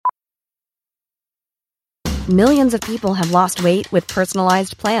Millions of people have lost weight with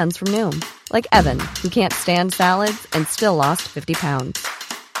personalized plans from Noom. Like Evan, who can't stand salads and still lost 50 pounds.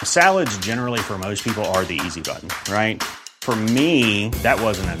 Salads generally for most people are the easy button, right? For me, that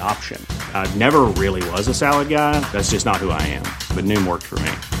wasn't an option. I never really was a salad guy. That's just not who I am. But Noom worked for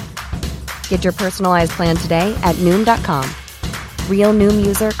me. Get your personalized plan today at Noom.com. Real Noom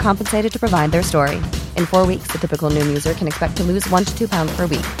user compensated to provide their story. In 4 weeks, the typical Noom user can expect to lose 1 to 2 pounds per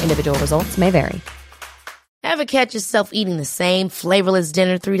week. Individual results may vary. Ever catch yourself eating the same flavorless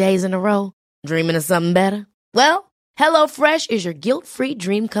dinner 3 days in a row? Dreaming of something better? Well, HelloFresh is your guilt-free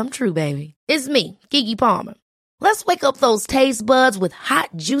dream come true, baby. It's me, Keke Palmer. Let's wake up those taste buds with hot,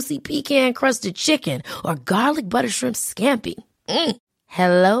 juicy pecan-crusted chicken or garlic butter shrimp scampi.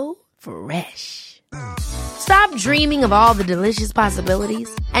 Hello Fresh. Stop dreaming of all the delicious possibilities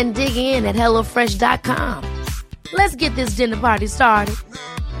and dig in at HelloFresh.com. Let's get this dinner party started.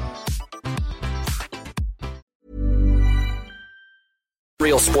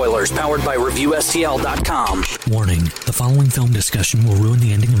 Real spoilers powered by ReviewSTL.com. Warning, the following film discussion will ruin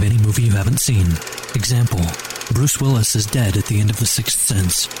the ending of any movie you haven't seen. Example, Bruce Willis is dead at the end of The Sixth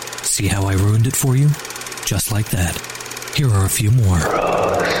Sense. See how I ruined it for you? Just like that. Here are a few more.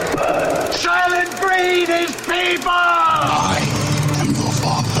 Silent breed is people! I am your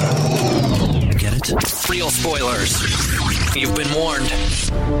father. Get it? Real spoilers. You've been warned.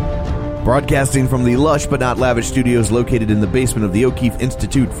 Broadcasting from the lush but not lavish studios located in the basement of the O'Keefe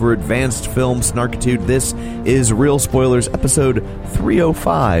Institute for Advanced Film Snarkitude, this is Real Spoilers, episode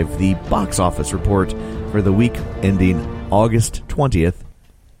 305, the box office report for the week ending August 20th,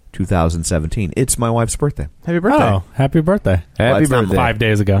 2017. It's my wife's birthday. Happy birthday. Oh, happy birthday. Happy birthday. 5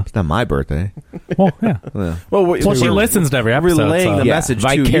 days ago. It's not my birthday. Well, yeah. Well, She listens to every episode. Relaying the Yeah. message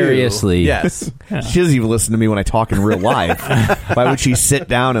vicariously. to you. Yes. Yeah. She doesn't even listen to me when I talk in real life. Why would she sit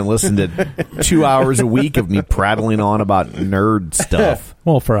down and listen to 2 hours a week of me prattling on about nerd stuff?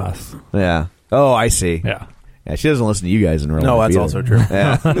 Well, for us. Yeah. Oh, I see. Yeah. Yeah, she doesn't listen to you guys in real No, life. that's either. also true.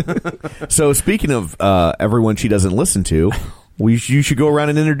 Yeah. So speaking of everyone she doesn't listen to, you should go around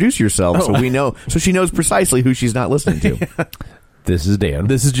and introduce yourself so we know, so she knows precisely who she's not listening to. This is Dan.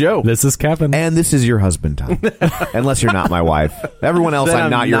 This is Joe. This is Kevin. And this is your husband, Tom. Unless you're not my wife. Everyone else, Then I'm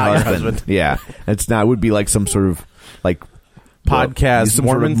not your not your husband. husband. Yeah, it's not. It would be like some sort of like Podcast some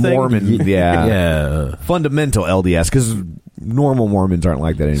Mormon sort of thing? Mormon, yeah, Yeah. fundamental LDS, because normal Mormons aren't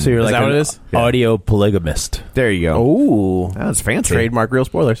like that anymore. So you're like that an what it is? audio polygamist. There you go. Oh, That's fancy. trademark real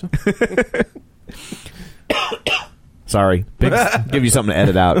spoilers. Sorry, give you something to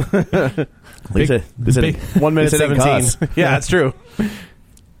edit out. This ain't 1 minute this ain't 17. cuss. Yeah, that's true.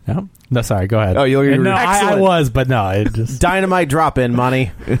 Yeah. No, sorry. Go ahead. Oh, you're no, I excellent. was, but no. It just. Dynamite drop in,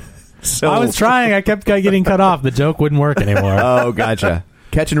 Monty. So, I was trying. I kept getting cut off. The joke wouldn't work anymore. Oh, gotcha.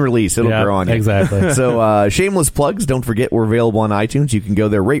 Catch and release. It'll Yeah, grow on you. exactly. So, shameless plugs. Don't forget we're available on iTunes. You can go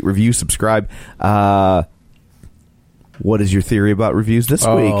there, rate, review, subscribe. What is your theory about reviews this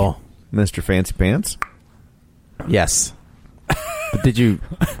week, Mr. Fancy Pants? Yes. But did you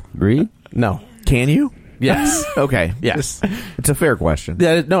read? No. Can you? Yes. Okay. Yes. It's a fair question.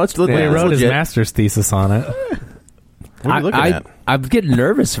 Yeah. No, it's He wrote his master's thesis on it. What are you looking at? I'm getting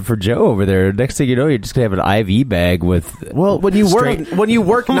nervous for Joe over there. Next thing you know, you're just gonna have an IV bag with. Well, when you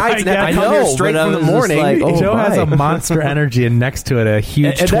work Oh my nights and have to God. come I here know, straight but from I the was just morning. like, oh, Joe has my. a Monster Energy, and next to it a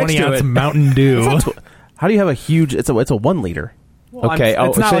huge And next to 20-ounce it- Mountain Dew. How do you have a huge? It's a 1 liter. Okay,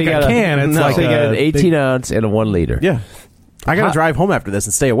 it's not so like you a got can. It's no, like so you got a an 18 ounce and a 1 liter. Yeah. I got to drive home after this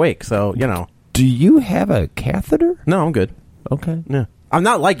and stay awake. So Do you have a catheter? No, I'm good. Okay. Yeah. I'm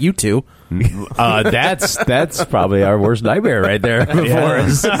not like you two. That's probably our worst nightmare right there. Before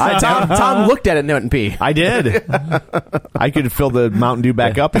us. Tom looked at it and went and pee. I did. I could fill the Mountain Dew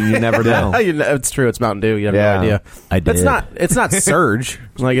back up, and you never know. It's true. It's Mountain Dew. You have Yeah. no idea. I did. It's not Surge.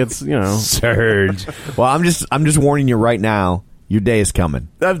 Like it's Surge. Well, I'm just warning you right now. Your day is coming.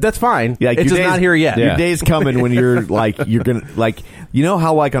 That's fine. Yeah, like, it's your just day's not here yet. Your day's coming when you're gonna you know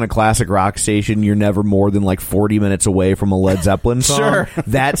how like on a classic rock station you're never more than like 40 minutes away from a Led Zeppelin song. Sure.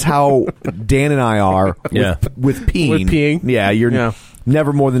 That's how Dan and I are. With peeing. With peeing. Yeah, you're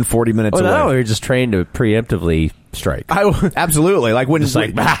never more than 40 minutes Well, away. no, you're just trained to preemptively strike. Absolutely. Like when Just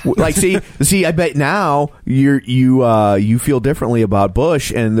like, see, I bet now you feel differently about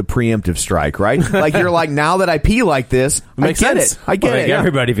Bush and the preemptive strike, right? Like you're like, now that I pee like this, I get it. I get it.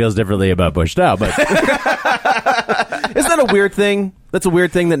 Everybody feels differently about Bush now, but Isn't that a weird thing? That's a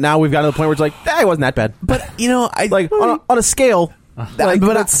weird thing that now we've gotten to the point where it's like, it wasn't that bad. But I like on a scale.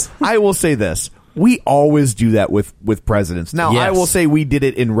 I will say this. we always do that with presidents. Now, Yes. I will say we did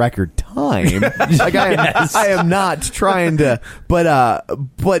it in record time. Like I am not trying to,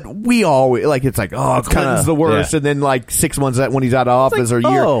 but we always like it's like Clinton's the worst, and then like 6 months when he's out of office or a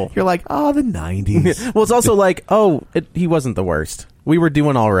year, you're like the 90s. Well, it's also like he wasn't the worst. We were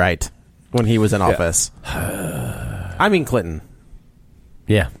doing all right when he was in office. I mean Clinton.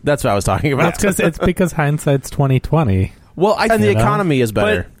 Yeah, that's what I was talking about. It's because hindsight's 2020. Well, and the economy is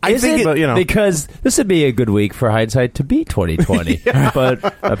better. But because this would be a good week for hindsight to be 2020.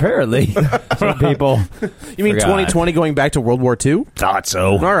 But apparently, some people. You mean 2020 going back to World War II? Thought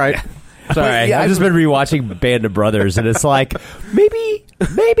so. All right. Sorry, I've just been rewatching Band of Brothers, and it's like maybe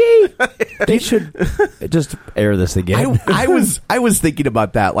they should just air this again. I was thinking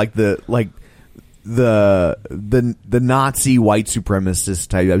about that, like the Nazi white supremacist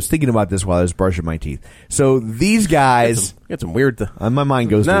type. I was thinking about this while I was brushing my teeth. So these guys get some weird. My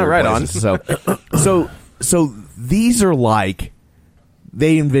mind goes to right places. So these are like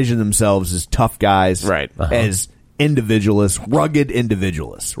they envision themselves as tough guys, right? As individualists, rugged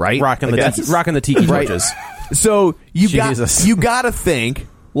individualists, right? Rocking the tiki torches. So you got to think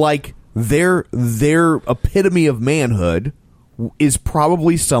like their epitome of manhood is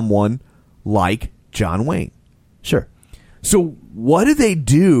probably someone like John Wayne. Sure. So what do they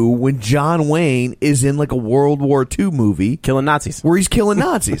do when John Wayne is in like a World War II movie killing Nazis? Where he's killing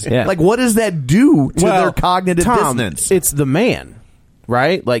Nazis. Yeah. Like what does that do to their cognitive dissonance? It's the man,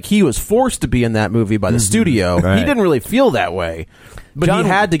 right? Like he was forced to be in that movie by the studio. Right. He didn't really feel that way. But he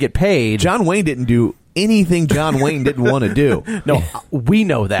had to get paid. John Wayne didn't do anything John Wayne didn't want to do. No, we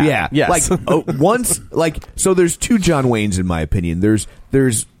know that. Yeah. Yes. Like so there's two John Waynes in my opinion.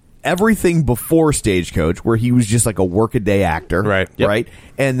 There's everything before Stagecoach, where he was just like a workaday actor, right? Yep. Right,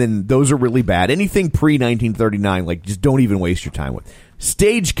 and then those are really bad. Anything pre 1939, like just don't even waste your time with.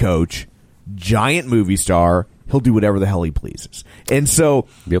 Stagecoach, giant movie star, he'll do whatever the hell he pleases, and so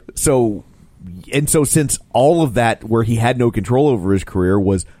since all of that, where he had no control over his career,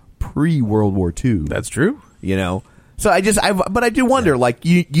 was pre World War II. That's true. You know. So I do wonder, like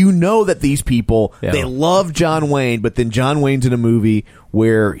you know that these people they love John Wayne, but then John Wayne's in a movie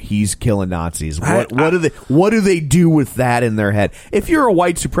where he's killing Nazis. What do they do with that in their head? If you're a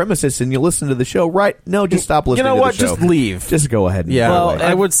white supremacist and you listen to the show, right? No, just stop listening. You know to what? the show. Just leave. Just go ahead. And Well,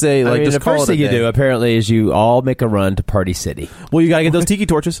 I would say just the call first it a thing you day. do apparently is you all make a run to Party City. Well, you got to get those tiki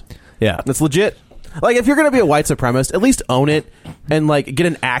torches. Yeah, that's legit. Like if you're gonna be a white supremacist, at least own it and like get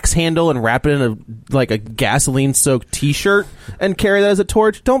an axe handle and wrap it in a gasoline-soaked T-shirt and carry that as a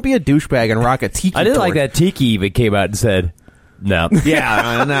torch. Don't be a douchebag and rock a tiki. I didn't torch. like that Tiki even came out and said, "No,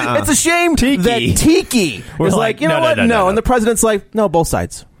 yeah, no. It's a shame that Tiki was like, you know what? No, and the president's like, no, both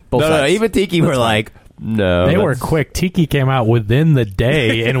sides. Both sides. No, even Tiki were like, no. They were quick. Tiki came out within the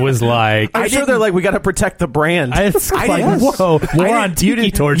day and was like, I'm sure they're like, we got to protect the brand. It's like, whoa, we're on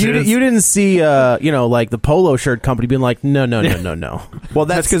tiki torches. You didn't see, like the polo shirt company being like, no. Well,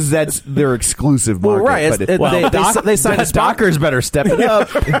 that's because that's their exclusive market. Well, right. They signed Dockers better step it up.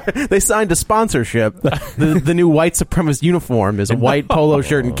 They signed a sponsorship. The new white supremacist uniform is a white polo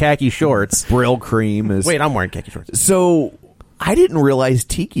shirt and khaki shorts. Brill cream is. Wait, I'm wearing khaki shorts. So I didn't realize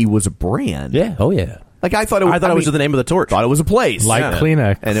Tiki was a brand. Yeah. Oh yeah. Like I thought it was the name of the torch. Thought it was a place, like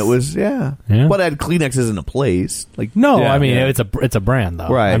Kleenex, and it was Yeah. But Kleenex isn't a place. Like no, I mean it's a brand though.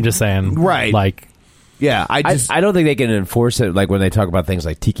 Right. I'm just saying. Right. Like. Yeah, I don't think they can enforce it like when they talk about things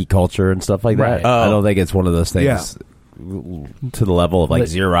like tiki culture and stuff like that. I don't think it's one of those things to the level of like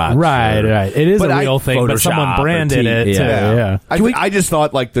Xerox. Right. It is a real thing, but someone branded it. Yeah. I just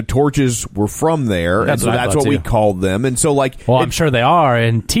thought like the torches were from there, and so that's what we called them. And so like, well, I'm sure they are.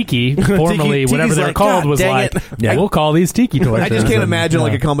 And Tiki, formerly whatever they're called, was like, we'll call these Tiki torches. I just can't imagine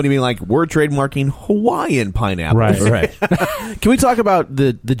like a company being like, we're trademarking Hawaiian pineapple. Right. Can we talk about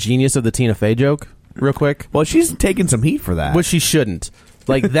the genius of the Tina Fey joke real quick? Well, she's taking some heat for that, but she shouldn't.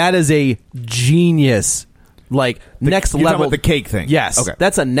 Like that is a genius. Like next you're level, talking about the cake thing. Yes, okay.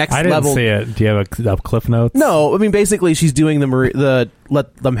 That's a next I didn't level. see it. Do you have a cliff notes? No, I mean basically she's doing the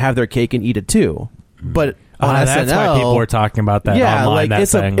let them have their cake and eat it too. But on SNL, that's why people were talking about that. Yeah, online, like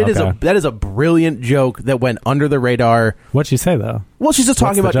that is a brilliant joke that went under the radar. What'd she say though? Well, she's just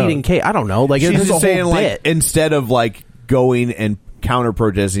talking about eating cake. I don't know. Like she's it's just a saying whole like bit. instead of like going and counter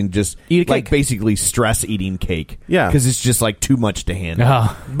protesting, just eat a like cake. basically stress eating cake. Yeah, because it's just like too much to handle.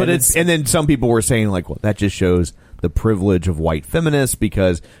 But and then some people were saying like, well, that just shows the privilege of white feminists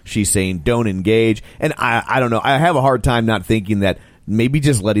because she's saying don't engage. And I don't know. I have a hard time not thinking that maybe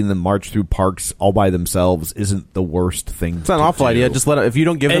just letting them march through parks all by themselves isn't the worst thing. It's not an awful idea. Just if you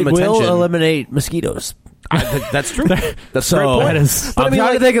don't give them it attention, will eliminate mosquitoes. That's true. That's So, a great point. But I'm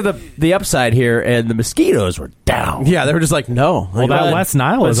trying to think of the upside here, and the mosquitoes were down. Yeah, they were just like, no. Well, that West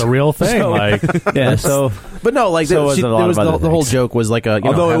Nile is a real thing. But no, like So was a lot of other the whole things. joke was like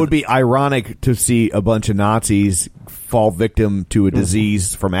Although it would be ironic to see a bunch of Nazis fall victim to a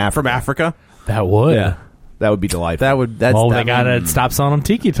disease from Africa. from Africa. that would. Yeah. That would be delightful. They gotta stop selling them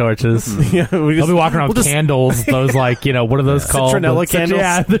tiki torches. Yeah, They'll be walking around with candles. Those what are those called? Citronella candles.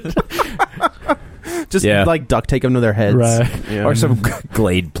 Yeah. Just like duct tape them to their heads, Right. Yeah. Or some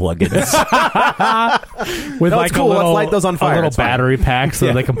Glade plugins. With No, like it's cool. a little, Let's light those on fire. a little It's fine. battery pack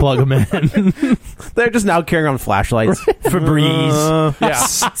so they can plug them in. They're just now carrying on flashlights. Febreze. Yeah,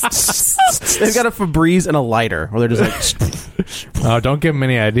 they've got a Febreze and a lighter, where they're just like, Oh, don't give them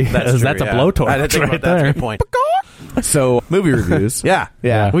any ideas. That's true, That's a yeah. blowtorch I didn't think right about that. That's a there. good point. So, movie reviews. Yeah.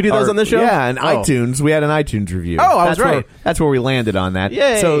 Yeah. We do those on this show? Yeah, and Oh. iTunes. We had an iTunes review. Oh, I was That's right. That's where we landed on that.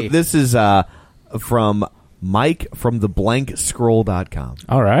 Yay. So, this is from Mike from theblankscroll.com.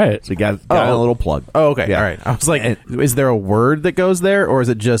 All right. So, you got a little plug. Oh, okay. Yeah. All right. I was like, is there a word that goes there, or is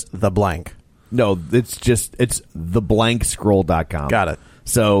it just the blank? No, it's theblankscroll.com. Got it.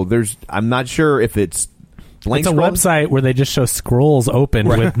 So, I'm not sure if it's blank It's a scroll. website where they just show scrolls open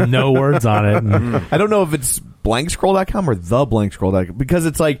with no words on it. And I don't know if it's blankscroll.com or theblankscroll.com because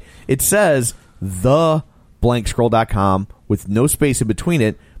it's like it says theblankscroll.com with no space in between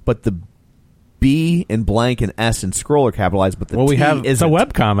it, but the B and blank and S and scroll are capitalized, but the T it's isn't. a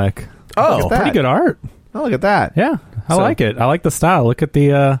webcomic. Oh, It's pretty good art. Oh, look at that. Yeah, I So- like it. I like the style. Look at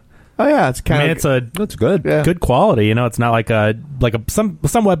the. Oh yeah, it's kind of. That's good. Yeah. Good quality. It's not like some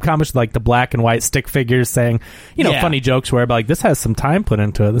webcomics like the black and white stick figures saying funny jokes where like this has some time put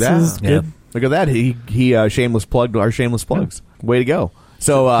into it. This is good. Look at that. He shameless plugged our shameless plugs. Way to go.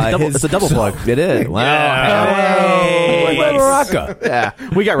 So It's a double plug. It is. Wow. Hey, Baraka. Yeah.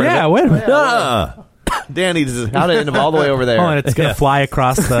 We got rid of it. Wait a minute. Danny, this is how to end up all the way over there. Oh, and it's gonna fly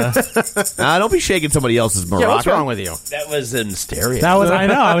across the. Don't be shaking somebody else's maraca. Yeah, what's wrong with you? That was in stereo. I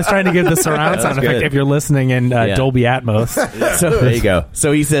know. I was trying to give the surround sound effect good. if you're listening in Dolby Atmos. So there you go.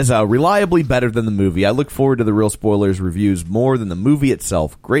 So he says, reliably better than the movie. I look forward to the Real Spoilers reviews more than the movie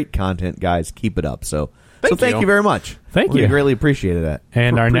itself. Great content, guys. Keep it up. So thank you very much. Thank We you. greatly appreciated that.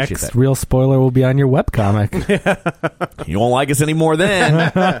 And our Appreciate next that. real spoiler will be on your webcomic. You won't like us anymore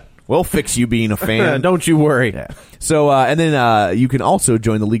then. We'll fix you being a fan. Don't you worry. Yeah. So, and then you can also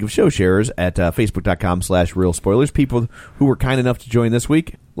join the League of Show Sharers at facebook.com/Real Spoilers. People who were kind enough to join this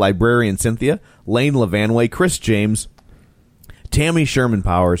week: Librarian Cynthia, Lane Levanway, Chris James, Tammy Sherman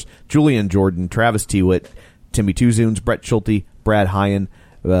Powers, Julian Jordan, Travis Tewitt, Timmy Tuzoons, Brett Schulte, Brad Hyen,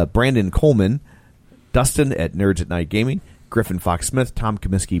 Brandon Coleman, Dustin at Nerds at Night Gaming, Griffin Fox Smith, Tom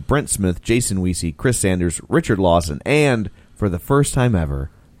Comiskey, Brent Smith, Jason Weesey, Chris Sanders, Richard Lawson, and for the first time ever,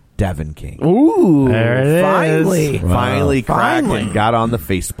 Devin King. Ooh, There it is. Finally cracked and got on the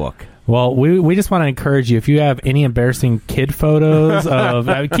Facebook. Well, we just want to encourage you, if you have any embarrassing kid photos of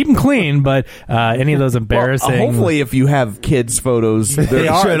keep them clean, but any of those embarrassing. Well, hopefully, if you have kids' photos, They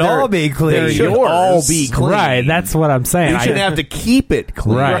should all be clean. They should all be clean. Right, that's what I'm saying. You shouldn't have to keep it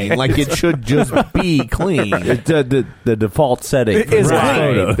clean. Right. Like it should just be clean. The default setting. It is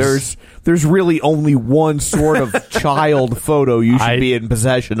Right. clean. There's really only one sort of child photo you should be in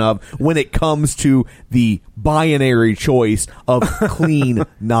possession of when it comes to the binary choice of clean,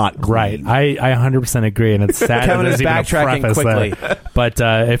 not clean. Right, I 100% agree, and it's sad. Kevin that is there's even a backtracking preface quickly. there. But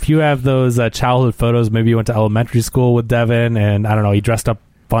if you have those childhood photos, maybe you went to elementary school with Devin, and I don't know, he dressed up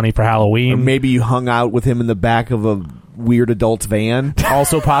funny for Halloween. Or maybe you hung out with him in the back of a weird adult's van.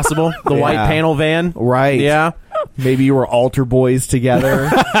 Also possible. The white panel van. Right. Yeah. Maybe you were altar boys together.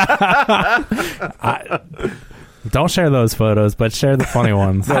 Don't share those photos, but share the funny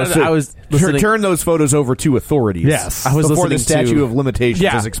ones. I was listening. Turn those photos over to authorities. Yes. I was before the listening statute to- of limitations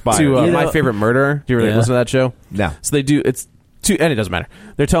has expired. to My Favorite Murder. Do you really listen to that show? No. So they do. It's and it doesn't matter.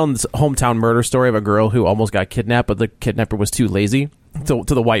 They're telling this hometown murder story of a girl who almost got kidnapped, but the kidnapper was too lazy to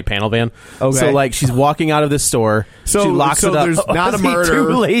the white panel van. Okay. So like she's walking out of this store. She locks it up. there's not a Was he murder. too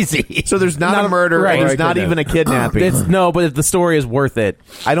lazy? So there's not a murder. right. And there's not even a kidnapping. No, but the story is worth it.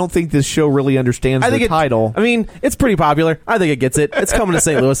 I don't think this show really understands the title. I mean, it's pretty popular. I think it gets it. It's coming to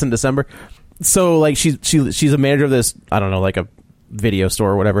St. Louis in December. So like she's a manager of this. I don't know, like a video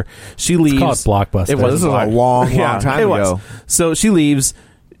store or whatever. She leaves. call it Blockbuster. It was This is a long time it ago. was. So she leaves.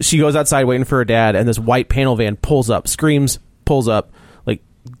 She goes outside waiting for her dad, and this white panel van pulls up, screams, pulls up, like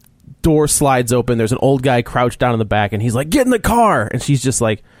door slides open. There's an old guy crouched down in the back, and he's like, "Get in the car!" And she's just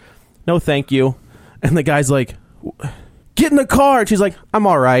like, "No, thank you." And the guy's like, "Get in the car!" And she's like, "I'm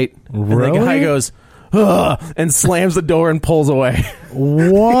all right." And Really? the guy goes, "Ugh," and slams the door and pulls away.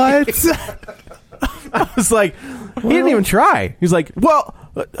 What? I was like, he didn't even try. He's like, well,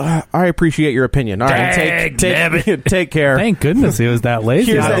 I appreciate your opinion. All right, take care. Thank goodness he was that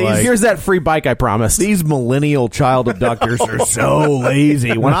lazy. Here's that free bike I promised. These millennial child abductors are so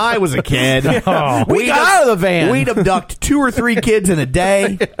lazy. When I was a kid, we got out of the van. We'd abduct 2 or 3 kids in a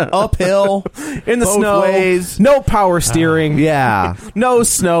day, uphill, in the both snow, ways. no power steering, no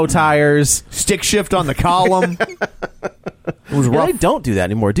snow tires, stick shift on the column. It was rough. They don't do that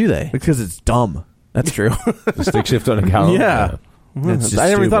anymore, do they? Because it's dumb. That's true. The stick shift on a column. Yeah. I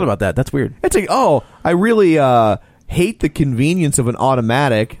never thought about that. That's weird. It's like, I really hate the convenience of an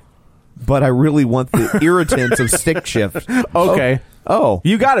automatic, but I really want the irritants of stick shift. Okay. Oh,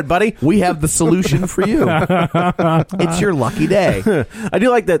 you got it, buddy. We have the solution for you. It's your lucky day. I do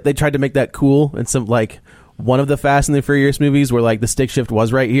like that they tried to make that cool in some, like, one of the Fast and the Furious movies where, like, the stick shift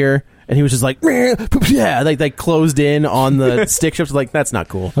was right here, and he was just like, yeah, like, they closed in on the stick shift. Like, that's not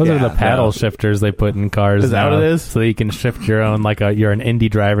cool. Those are the paddle shifters they put in cars. Is that what it is? So that you can shift your own, like you're an Indy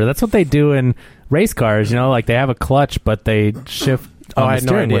driver. That's what they do in race cars. You know, like they have a clutch, but they shift on the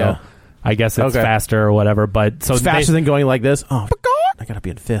steering wheel. I guess it's faster or whatever, but so it's faster than going like this. Oh, I gotta be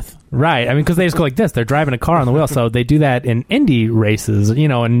in 5th. Right. I mean, because they just go like this. They're driving a car on the wheel, so they do that in Indy races, you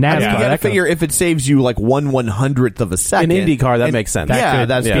know, in NASCAR. You gotta figure if it saves you like 1/100th of a second. In IndyCar, that makes sense.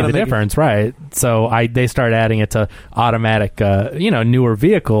 That's the difference, right? So they started adding it to automatic, newer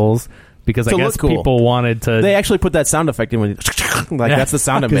vehicles. Because I guess people wanted to... They actually put that sound effect in when that's the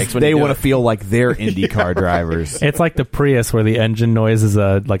sound it makes when they want to feel like they're IndyCar drivers. It's like the Prius where the engine noise is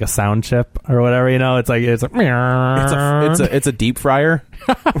like a sound chip or whatever, you know? It's like it's a deep fryer.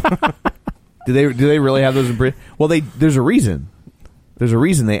 Do they really have those in Prius? Well, there's a reason. There's a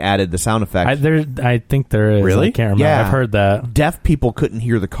reason they added the sound effect. I think there is. Really? I can't remember. Yeah. I've heard that. Deaf people couldn't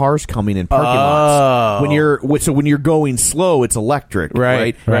hear the cars coming in parking lots. When you're going slow, it's electric,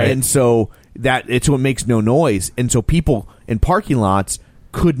 right? And so it's what makes no noise. And so people in parking lots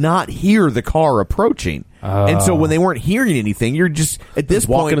could not hear the car approaching. And so when they weren't hearing anything, you're just at this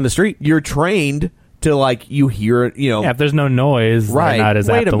point walking in the street. You're trained to, like, you hear it, you know. Yeah, if there's no noise, right. they're not as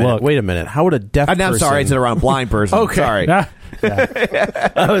apt to look. Wait a minute. How would a deaf person... I'm sorry, I said around a blind person. Okay. Sorry.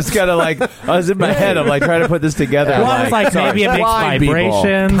 I was kind of like, I was in my head. I'm like trying to put this together. Well, I was like, maybe it makes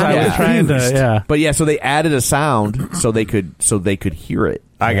vibrations. I was trying to, But yeah, so they added a sound so they could hear it.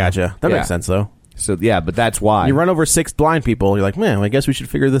 I gotcha. That makes sense, though. So yeah, but that's why you run over 6 blind people. You're like, man, I guess we should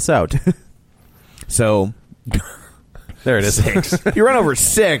figure this out. So. There it is. 6. You run over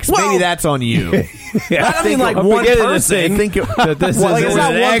 6. Whoa. Maybe that's on you. I mean, like one person. I think it's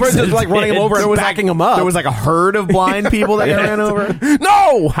not one person like running him over and backing him up. There was like a herd of blind people that ran over.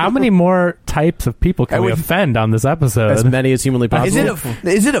 No. How many more types of people can we offend on this episode? As many as humanly possible.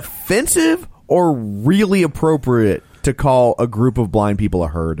 Is it offensive or really appropriate to call a group of blind people a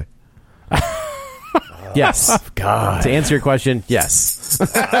herd? Yes. God. To answer your question, yes.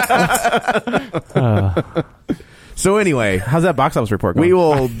 So anyway, how's that box office report going? We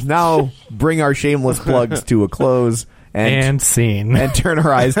will now bring our shameless plugs to a close and scene, and turn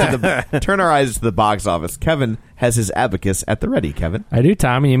our eyes to the box office. Kevin has his abacus at the ready. Kevin, I do,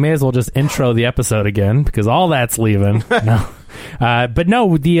 Tom, and you may as well just intro the episode again because all that's leaving. No. But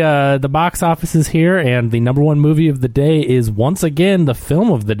no, the box office is here, and the number one movie of the day is once again the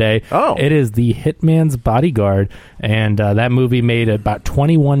film of the day. Oh, it is The Hitman's Bodyguard, and that movie made about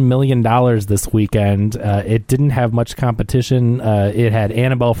 $21 million this weekend. It didn't have much competition. It had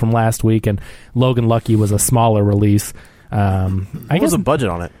Annabelle from last week, and Logan Lucky was a smaller release. What was the budget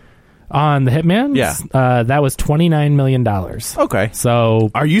on it? On The Hitman? Yeah. That was $29 million. Okay. So...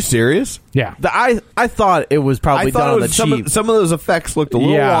 Are you serious? Yeah. I thought it was probably done on the cheap. Some of those effects looked a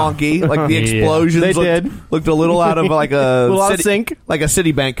little wonky. Like the explosions looked a little out of like a sync. Like a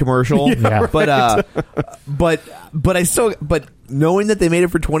Citibank commercial. Yeah. But knowing that they made it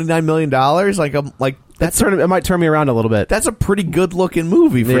for $29 million, it might turn me around a little bit. That's a pretty good looking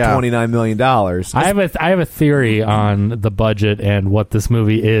movie for $29 million. I have a theory on the budget and what this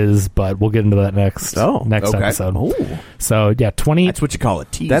movie is, but we'll get into that next episode. Ooh. So yeah, 20. That's what you call a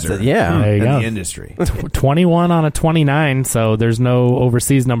teaser. There you go. In the industry. 21 on a 29. So there's no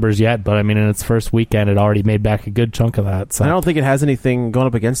overseas numbers yet, but I mean in its first weekend, it already made back a good chunk of that. So I don't think it has anything going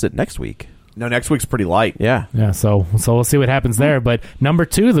up against it next week. No, next week's pretty light. Yeah. So we'll see what happens there. But number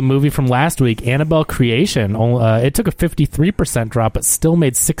 2, the movie from last week, Annabelle Creation. It took a 53% drop, but still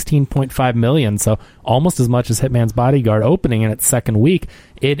made $16.5 million. So almost as much as Hitman's Bodyguard opening in its second week.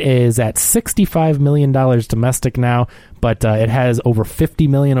 It is at $65 million domestic now, but it has over $50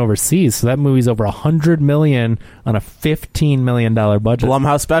 million overseas. So that movie's over $100 million on a $15 million budget.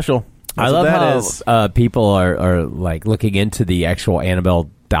 Blumhouse special. I love how people are like looking into the actual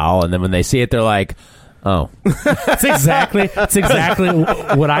Annabelle doll, and then when they see it, they're like, Oh, It's exactly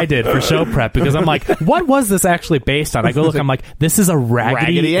what I did for show prep, because I'm like, what was this actually based on? I go look, I'm like, this is a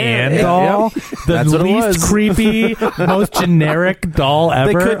Raggedy Ann doll, the That's what it least was. creepy, most generic doll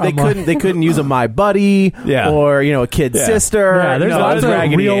ever. They couldn't use a My Buddy or a kid sister. Yeah, there's lots of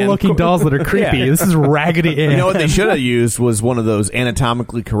real looking dolls that are creepy. This is Raggedy Ann. You know what they should have used was one of those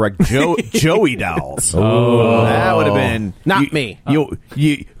anatomically correct Joey dolls. Oh. That would have been Not me. You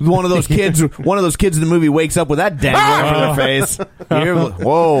one of those kids. One of those kids in the movie wakes up with that dangling over their face.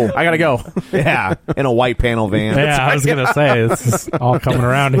 Whoa! I gotta go. Yeah, in a white panel van. Yeah, I was gonna say this is all coming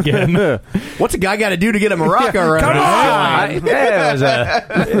around again. What's a guy got to do to get a maraca around?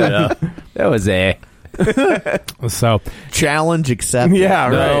 That was a So challenge accepted. Yeah,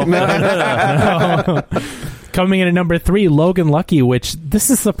 right. No. Coming in at number 3, Logan Lucky, which this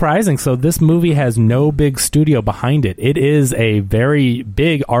is surprising. So this movie has no big studio behind it. It is a very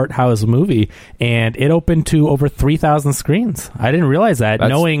big art house movie, and it opened to over 3,000 screens. I didn't realize that.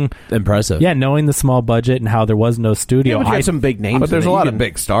 That's impressive. Yeah, knowing the small budget and how there was no studio. But you have some big names, But there's in a it. lot You of can-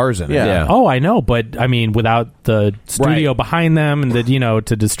 big stars in it. Yeah. Oh, I know, but I mean, without the studio behind them and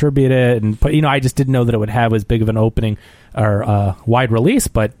to distribute it, and but I just didn't know that it would have as big of an opening or wide release.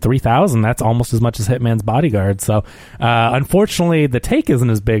 But 3,000, that's almost as much as Hitman's Bodyguard. So unfortunately, the take isn't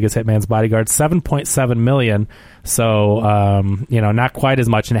as big as Hitman's Bodyguard, 7.7 million. So not quite as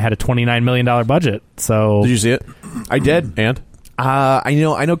much, and it had a $29 million budget. So Did you see it? I did. And I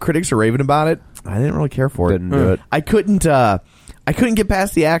know critics are raving about it. I didn't really care for it. Didn't do it. I couldn't get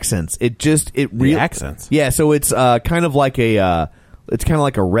past the accents. The accents? Yeah, so it's kind of like a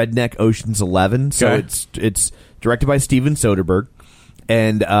redneck Ocean's 11. So Okay. it's directed by Steven Soderbergh,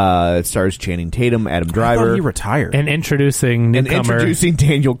 and it stars Channing Tatum, Adam I Driver, thought he retired. and introducing and newcomer. introducing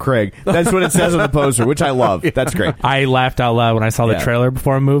Daniel Craig. That's what it says on the poster, which I love. That's great. I laughed out loud when I saw the Yeah. trailer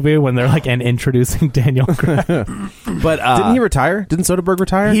before a movie when they're like, and introducing Daniel Craig. But Didn't he retire? Didn't Soderbergh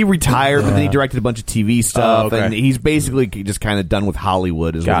retire? He retired, but then he directed a bunch of TV stuff, Oh, okay. and he's basically just kind of done with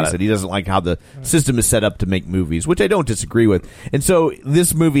Hollywood, is Got what he it. said. He doesn't like how the system is set up to make movies, which I don't disagree with. And so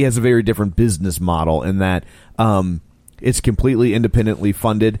this movie has a very different business model in that it's completely independently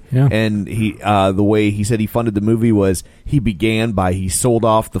funded. Yeah. And he the way he said he funded the movie was he sold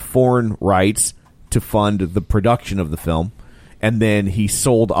off the foreign rights to fund the production of the film, and then he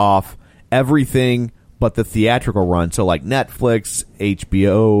sold off everything but the theatrical run. So like Netflix,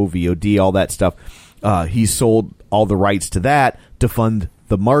 HBO, VOD, all that stuff. He sold all the rights to that to fund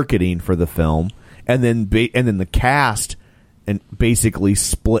the marketing for the film, and then the cast and basically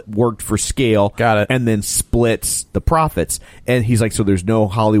worked for scale. Got it. And then splits the profits. And he's like, so there's no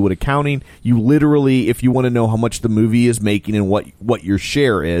Hollywood accounting. You literally, if you want to know how much the movie is making and what your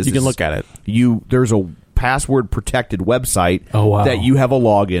share is, You can look at it. There's a password protected website Oh, wow. that you have a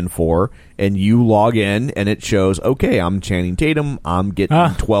login for, and you log in and it shows, okay, I'm Channing Tatum, I'm getting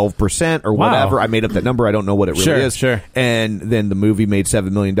 12% or Wow. whatever. I made up that number. I don't know what it really Sure, is. sure. And then the movie made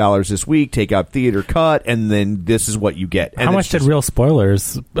 $7 million this week, take out theater cut, and then this is what you get. And How it's much did just- Real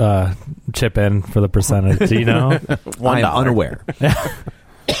Spoilers chip in for the percentage? Do you know? I'm unaware.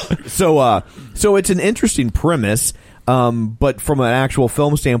 So it's an interesting premise, but from an actual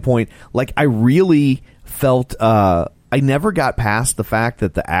film standpoint, like I really felt I never got past the fact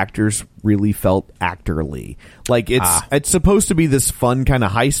that the actors really felt actorly. Like it's supposed to be this fun kind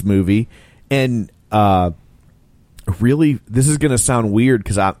of heist movie, and really this is going to sound weird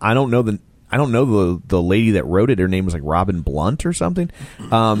because I don't know the lady that wrote it. Her name was like Robin Blunt or something,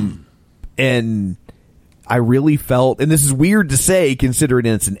 and I really felt, and this is weird to say considering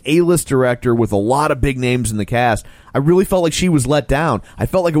it's an A-list director with a lot of big names in the cast, I really felt like she was let down. I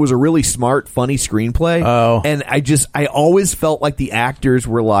felt like it was a really smart, funny screenplay. Oh. And I always felt like the actors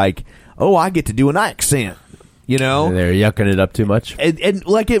were like, oh, I get to do an accent, you know? And they're yucking it up too much. And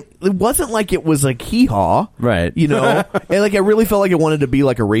like it wasn't like it was like hee-haw. Right. You know? And like I really felt like it wanted to be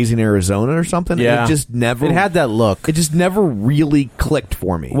like a Raising Arizona or something. Yeah. And it just never. It had that look. It just never really clicked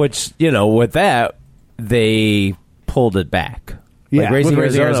for me. Which, with that, they pulled it back. Yeah. Like Raising With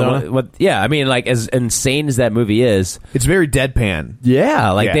Raising Arizona. Yeah, I mean, like, as insane as that movie is, It's very deadpan.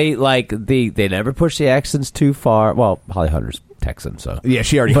 yeah, like Yeah. they never push the accents too far. Well, Holly Hunter's Texan, so Yeah,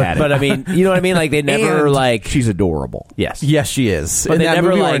 she already had it. But I mean, you know what I mean? Like they never And like she's adorable. yes, Yes, she is. but In they that never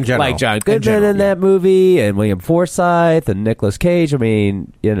movie or in general? like John In Goodman general, in that movie and William Forsythe and Nicolas Cage. I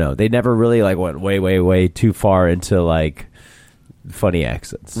mean, they never really like went way too far into like funny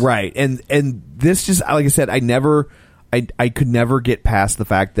accents, Right. And this just, like I said, I could never get past the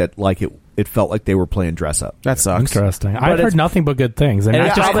fact that like it felt like they were playing dress up. That sucks. Interesting. I've heard nothing but good things, and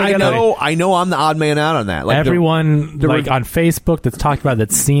I know I'm the odd man out on that. Like everyone on Facebook that's talked about it,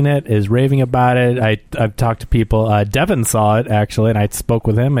 that's seen it, is raving about it. I've talked to people. Devin saw it actually, and I spoke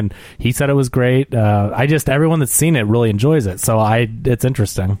with him, and he said it was great. Everyone that's seen it really enjoys it, so it's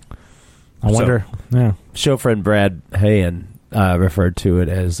interesting. I wonder. Show friend Brad Hayen referred to it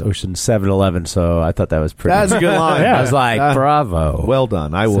as Ocean 7-Eleven, so I thought that was pretty. That's a good line. I was like, bravo, well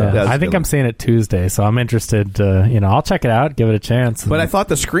done. I will. So, I think I'm seeing it Tuesday, so I'm interested. I'll check it out, give it a chance. But I thought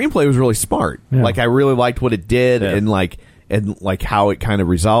the screenplay was really smart. Yeah. Like I really liked what it did, and how it kind of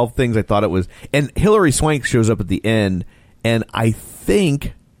resolved things. I thought it was, and Hilary Swank shows up at the end, and I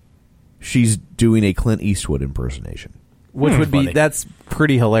think she's doing a Clint Eastwood impersonation, which would be that's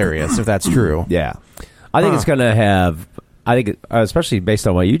pretty hilarious if that's true. Yeah, I think it's going to have. I think, especially based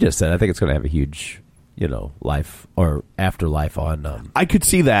on what you just said, I think it's going to have a huge, life or afterlife on. I could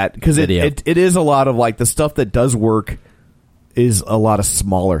see that because it is a lot of like the stuff that does work is a lot of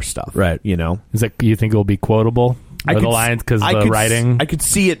smaller stuff, right? Is it? You think it will be quotable? The lines because the writing. I could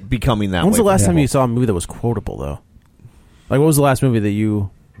see it becoming that. When's way the last time you saw a movie that was quotable though? Like, what was the last movie that you?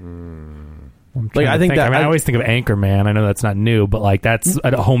 I always think of Anchorman. I know that's not new, but like that's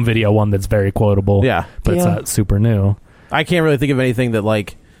a home video one that's very quotable. Yeah, but it's not super new. I can't really think of anything that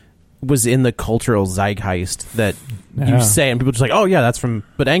like was in the cultural zeitgeist that you say and people just like, oh yeah, that's from.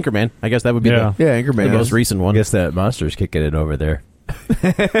 But Anchorman, I guess that would be Anchorman, the most recent one. I guess that monster's kicking it over there.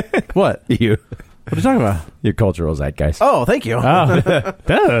 What you? What are you talking about? Your cultural zeitgeist. Oh, thank you.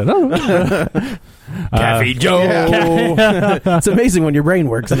 Cafe Joe. It's amazing when your brain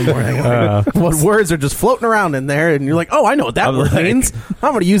works in the morning. What words are just floating around in there, and you're like, oh, I know what that word means.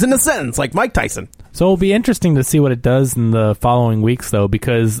 I'm going to use it in a sentence like Mike Tyson. So it'll be interesting to see what it does in the following weeks, though,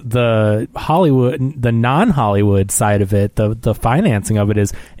 because the non-Hollywood side of it, the financing of it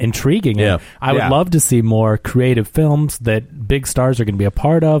is intriguing. Yeah. I would love to see more creative films that big stars are going to be a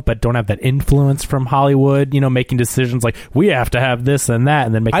part of, but don't have that influence from Hollywood, making decisions like, we have to have this and that,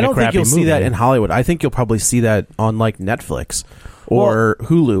 and then making a crappy movie. I don't think you'll see that in Hollywood. I think you'll probably see that on, like, Netflix or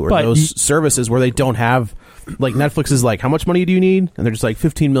Hulu or those services where they don't have... Like Netflix is like, how much money do you need? And they're just like,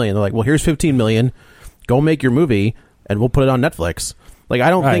 $15 million. They're like, well, here's $15 million. Go make your movie, and we'll put it on Netflix. Like,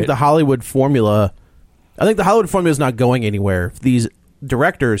 I don't think the Hollywood formula. I think the Hollywood formula is not going anywhere. These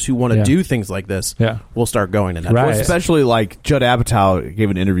directors who want to do things like this will start going to Netflix. Well, especially like Judd Apatow gave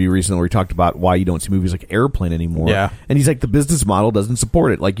an interview recently where he talked about why you don't see movies like Airplane anymore. Yeah. And he's like, the business model doesn't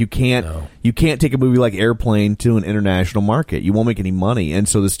support it. Like you can't take a movie like Airplane to an international market. You won't make any money. And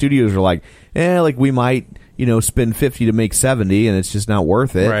so the studios are like, like we might, spend 50 to make 70 and it's just not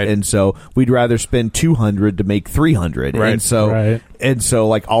worth it. Right. And so we'd rather spend 200 to make 300. Right. And so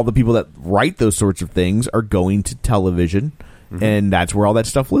like all the people that write those sorts of things are going to television. Mm-hmm. And that's where all that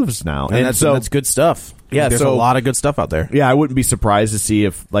stuff lives now. And that's good stuff. Yeah, there's a lot of good stuff out there. Yeah, I wouldn't be surprised to see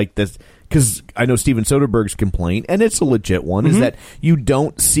if like this, because I know Steven Soderbergh's complaint, and it's a legit one, is that you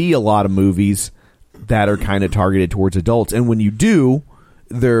don't see a lot of movies that are kind of targeted towards adults, and when you do,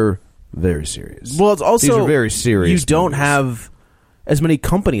 they're very serious. Well, it's also these are very serious. You don't movies. have as many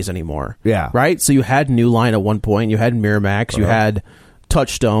companies anymore. Yeah, right. So you had New Line at one point. You had Miramax. You had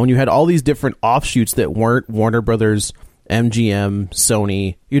Touchstone. You had all these different offshoots that weren't Warner Brothers, MGM,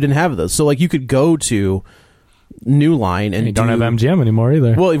 Sony. You didn't have those. So like you could go to New Line and you don't have MGM anymore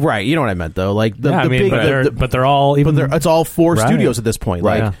either. Well, right. You know what I meant though. Like they're all even. But it's all four studios at this point.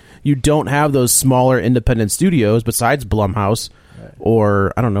 Like you don't have those smaller independent studios besides Blumhouse.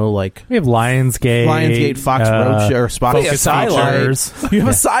 Or I don't know, like we have Lionsgate, Fox Roach, or Spotlight. Asylum. You have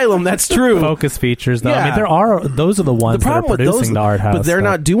Asylum. That's true. Focus Features, though. Yeah. I mean, those are the ones that are producing the art house, but they're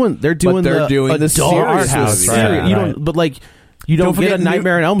not doing. They're doing the adult art house. Right. You don't. But like. You don't get a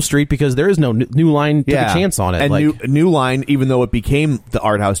Nightmare on Elm Street because there is no New Line took a chance on it. And New Line, even though it became the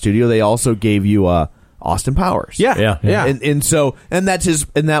art house studio, they also gave you Austin Powers. Yeah. And so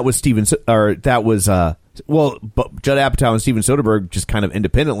that was Steven, or that was but Judd Apatow and Steven Soderbergh just kind of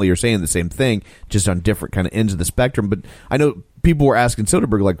independently are saying the same thing, just on different kind of ends of the spectrum. But I know people were asking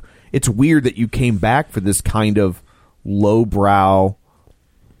Soderbergh, like, it's weird that you came back for this kind of lowbrow,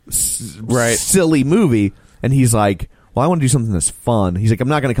 silly movie, and he's like, well, I want to do something that's fun. He's like, I'm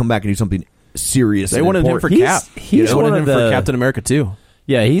not going to come back and do something serious. They wanted him for Cap. They wanted him for Captain America too.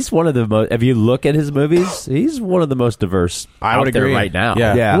 Yeah, he's one of the most. If you look at his movies, he's one of the most diverse. I would agree right now.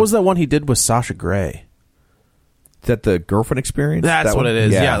 Yeah. What was that one he did with Sasha Grey? Is that the Girlfriend Experience? That's what it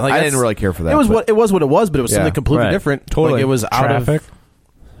is. Yeah, like I didn't really care for that. It was what it was, but it was something completely different. Totally, like it was out of.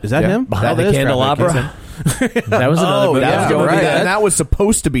 Is that him? Behind the is candelabra. That was another movie. That was Right. and that was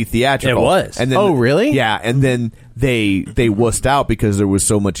supposed to be theatrical. It was. And then, Oh, really? Yeah, and then they wussed out because there was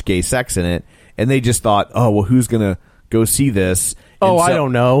so much gay sex in it, and they just thought, oh, well, who's gonna go see this? Oh, And I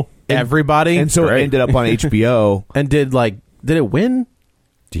don't know. Everybody. And so it Right. ended up on HBO. And did it win?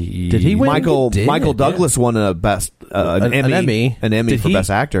 Did he win? Michael Douglas won a best an Emmy Did for he? Best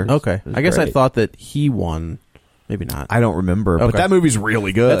Actor. Okay, I guess I great. thought that he won. Maybe not. I don't remember, but Okay. that movie's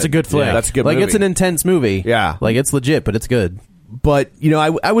really good. That's a good flick. Yeah, that's a good Like movie. it's an intense movie. Yeah. like it's legit, but it's good. But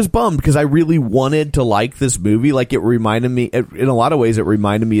I was bummed because I really wanted to like this movie. Like it reminded me, in a lot of ways, it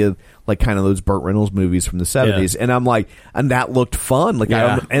reminded me of like kind of those Burt Reynolds movies from the 70s. And I'm like, and that looked fun. Like,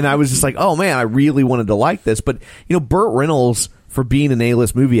 Yeah. I was just like, oh man, I really wanted to like this. But Burt Reynolds, for being an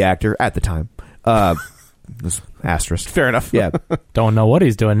A-list movie actor at the time, this asterisk. Fair enough. Yeah. Don't know what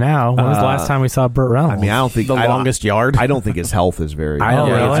he's doing now. When was the last time we saw Burt Reynolds? I mean, I don't think The Longest Yard. I don't think his health is very. I don't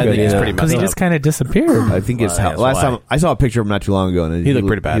Yeah, really. I think it's pretty Because he messed just up. kind of disappeared. I think his health. that's Last why. time I saw a picture of him not too long ago, and He looked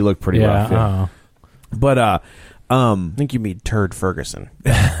pretty bad. He looked pretty rough. Yeah. But I think you mean Turd Ferguson.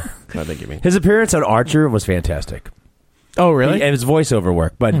 I think you mean. His appearance on Archer was fantastic. Oh, really? And his voiceover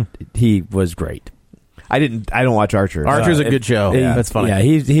work, but he was great. I don't watch Archer. Archer's a good show. Yeah. That's funny. Yeah,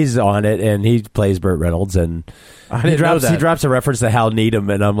 he's on it, and he plays Burt Reynolds, and I didn't know that. he drops a reference to Hal Needham,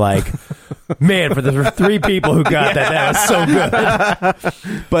 and I'm like, man, for the three people who got that was so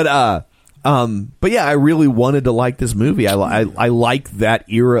good. But yeah, I really wanted to like this movie. I like that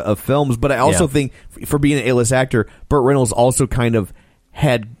era of films, but I also think for being an A-list actor, Burt Reynolds also kind of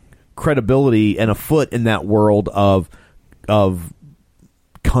had credibility and a foot in that world of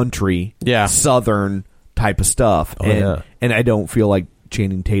country, Southern type of stuff. And I don't feel like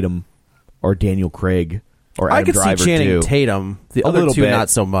Channing Tatum or Daniel Craig or Adam I could Driver see Channing do. Tatum. The A other little two, bit. not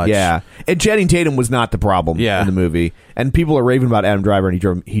so much. Yeah, and Channing Tatum was not the problem in the movie. And people are raving about Adam Driver,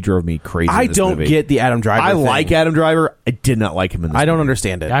 and he drove me crazy. I in this don't movie. get the Adam Driver I thing. like Adam Driver. I did not like him in this I don't movie.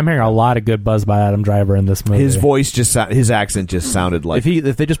 understand it. I'm hearing a lot of good buzz by Adam Driver in this movie. His voice his accent just sounded like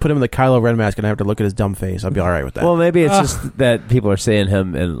If they just put him in the Kylo Ren mask and I have to look at his dumb face, I'd be all right with that. Well, maybe it's just that people are seeing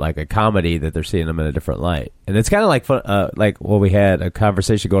him in like a comedy, that they're seeing him in a different light, and it's kind of like fun. We had a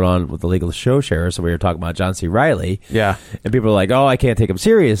conversation going on with the Legal Show Share, so we were talking about John C. Reilly, and people are like, "Oh, I can't take him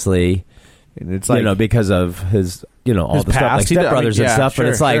seriously," and it's like because of his all his the stuff like past. Step Brothers and stuff. Sure,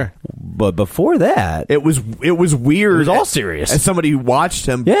 but it's like, sure. but before that, it was weird. It was all serious. As somebody who watched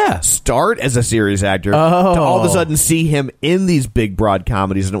him start as a serious actor to Oh. all of a sudden see him in these big broad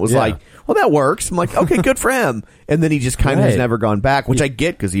comedies, and it was like, well, that works. I'm like, okay, good for him. And then he just kind of has Right. never gone back, which I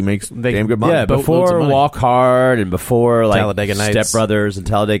get because he makes damn good money. Yeah, boatloads of before money. Walk Hard and before like Talladega Nights. Step Brothers and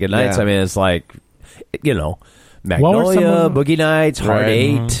Talladega Nights. Yeah. I mean, it's like What were some Magnolia, of- Boogie Nights, Hard Right.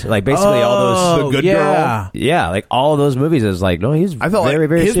 Eight, like basically all those. The Good yeah. Yeah, like all of those movies is like I I felt very, like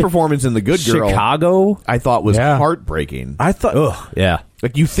very his performance in The Good Girl, Chicago. I thought was Yeah. heartbreaking. I thought. Yeah,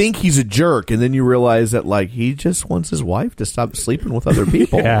 Like you think he's a jerk, and then you realize that like he just wants his wife to stop sleeping with other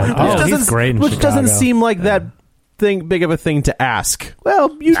people. Yeah. Like, Oh, this he's great in Which doesn't Chicago. seem like that big of a thing to ask. Well,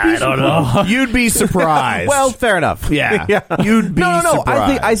 you'd be don't know. You'd be surprised. Well, fair enough. yeah, you'd be No.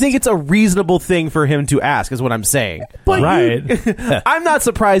 surprised. I think it's a reasonable thing for him to ask. Is what I'm saying. But Right. I'm not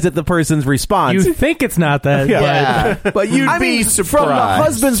surprised at the person's response. You think it's not that. yeah, but you'd I be mean, surprised from the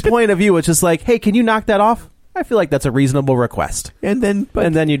husband's point of view. It's just like, hey, can you knock that off? I feel like that's a reasonable request, and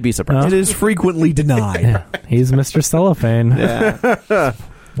then you'd be surprised. it is frequently denied. He's Mr. Cellophane.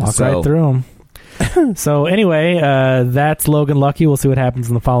 Walk So- right through him. So anyway, that's Logan Lucky. We'll see what happens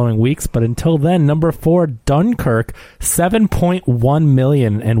in the following weeks. But until then, number 4, Dunkirk, 7.1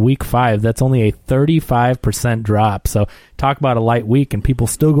 million in week 5. That's only a 35% drop. So talk about a light week, and people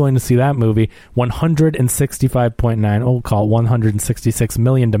still going to see that movie. 165.9. We'll call it 166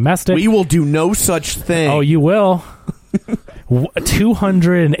 million domestic. We will do no such thing. Oh, you will.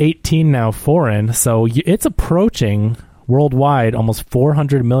 218 now foreign. So it's approaching worldwide almost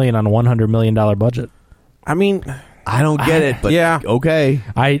 400 million on a $100 million budget. I mean, I don't get it, but Yeah. okay.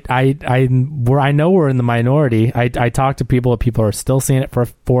 I know we're in the minority. I talk to people are still seeing it for a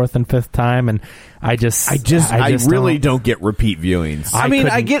 4th and 5th time, and I really don't get repeat viewings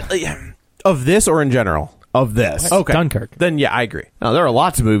I get of this or in general. of this. Okay, Dunkirk. Then yeah, I agree. Now, there are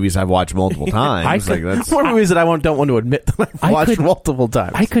lots of movies I've watched multiple times. That's More movies that I don't want to admit that I've I watched could- multiple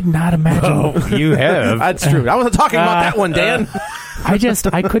times. I could not imagine. you have. That's true. I wasn't talking about that one, Dan. I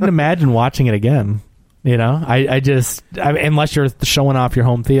couldn't imagine watching it again. You know, unless you're showing off your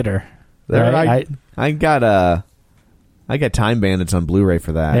home theater. There, Right? I got Time Bandits on Blu-ray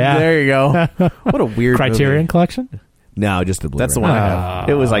for that. Yeah. There you go. What a weird Criterion movie. Collection. No, just a Blu-ray. That's the one I have.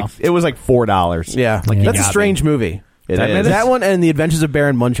 It was like $4. Yeah, Yeah. that's a strange movie. That one and The Adventures of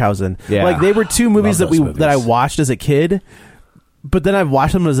Baron Munchausen. Yeah. Like, they were two movies Love those that I watched as a kid, but then I've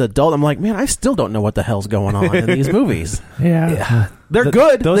watched them as an adult. I'm like, man, I still don't know what the hell's going on in these movies. Yeah. They're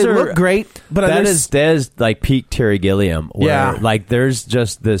good. They look great, but that is like peak Terry Gilliam. Where, like, there's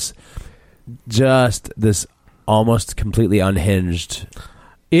just this almost completely unhinged.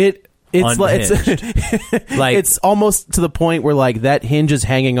 It's almost to the point where, like, that hinge is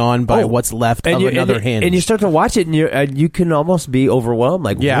hanging on by what's left of another hinge, and you start to watch it, and you can almost be overwhelmed.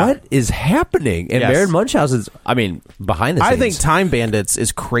 Like, what is happening? And Baron Munchausen's, behind the scenes, I think Time Bandits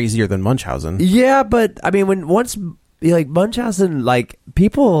is crazier than Munchausen. Yeah, but once Munchausen, like,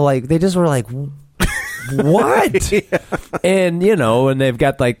 people, like, they just were like, what? And and they've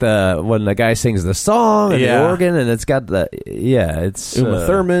got, like, when the guy sings the song and the organ, and it's got it's Uma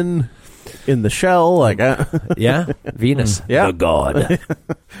Thurman in the shell, like, Venus, the god.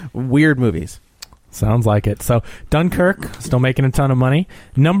 Weird movies. Sounds like it. So Dunkirk, still making a ton of money.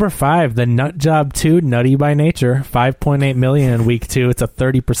 Number 5, The Nut Job 2, Nutty by Nature, $5.8 million in week 2. It's a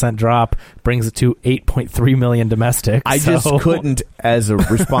 30% drop, brings it to $8.3 million domestic. I just couldn't, as a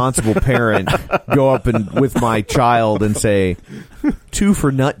responsible parent, go up with my child and say, 2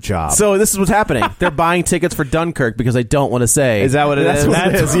 for Nut Job. So this is what's happening. They're buying tickets for Dunkirk because they don't want to say. Is that what it is? What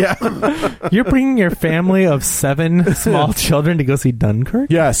it is, yeah. You're bringing your family of 7 small children to go see Dunkirk?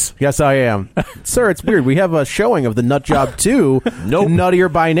 Yes, I am. Sir, it's weird. We have a showing of The Nut Job 2,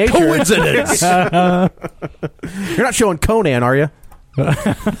 Nuttier by Nature. Coincidence. You're not showing Conan, are you?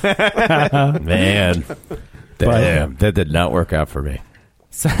 Man. Damn, that did not work out for me.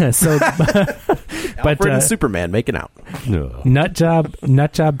 But and Superman making out. Nut Job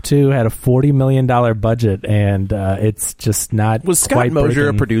 2 had a $40 million budget, and it's just not. Was Scott quite Mosier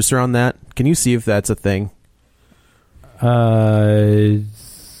breaking. a producer on that? Can you see if that's a thing?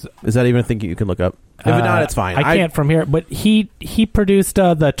 Is that even a thing you can look up? If not, it's fine. I can't from here, but he produced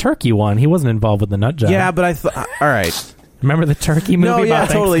the turkey one. He wasn't involved with the Nut Job. Yeah, but I thought. All right. Remember the turkey movie? No, yeah,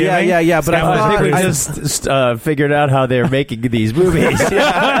 about totally. Yeah. But I think we just figured out how they're making these movies. You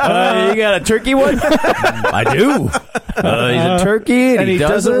got a turkey one? I do. He's a turkey, and he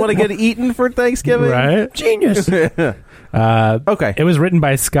doesn't want to get eaten for Thanksgiving. Right? Genius. Okay. It was written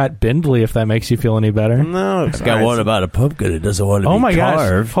by Scott Bindley, if that makes you feel any better. No. It's got one about a pumpkin. It doesn't want to be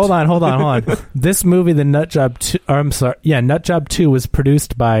carved. Gosh. Hold on. This movie, the Nut Job 2, Nut Job 2 was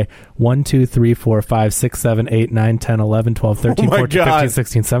produced by 1, 2, 3, 4, 5, 6, 7, 8, 9, 10, 11, 12, 13, 14, 15,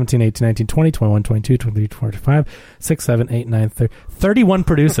 16, 17, 18, 19, 20, 21, 22, 23, 25, 6, 7, 8, 9, 30. 31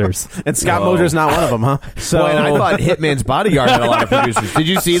 producers. And Scott Mosier's not one of them, huh? So, and I thought Hitman's Bodyguard had a lot of producers. Did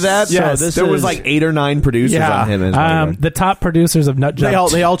you see that? Yes. So there was like 8 or 9 producers on Hitman's Bodyguard. The top producers of Nut Job.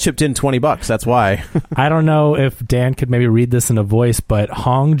 They all chipped in $20. That's why. I don't know if Dan could maybe read this in a voice, but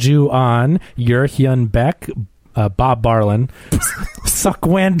Hong Ju-an, Yer Hyun Baek, Bob Barlin,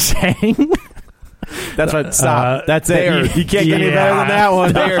 Suk-wan Chang. That's right. Stop. That's it. You can't get any better than that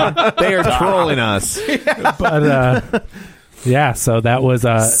one. They are trolling us. But yeah, so that was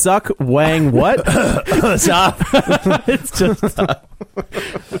Suck Wang what? Stop. It's just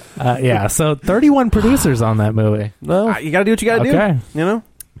yeah, so 31 producers on that movie. Well, you got to do what you got to do. Okay. You know?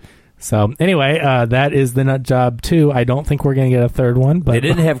 So anyway, that is the Nut Job 2. I don't think we're going to get a third one, but they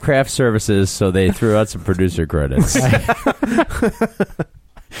didn't have craft services, so they threw out some producer credits.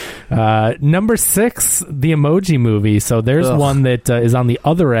 Number 6, the Emoji Movie. So there's one that is on the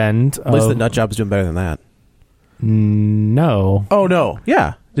other end. At least the Nut Job is doing better than that. No. Oh no.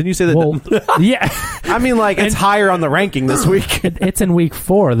 Yeah. Didn't you say that? Well, yeah. I mean, like, it's higher on the ranking this week. It's in week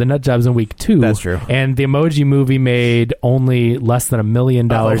 4. The Nut Job's in week 2. That's true. And the Emoji Movie made only less than $1 million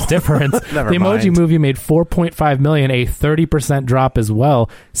difference. The Emoji Movie made $4.5 million, a 30% drop as well.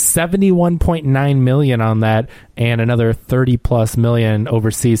 $71.9 million on that, and another 30+ million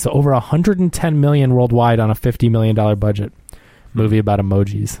overseas. So over $110 million worldwide on a $50 million budget. Movie about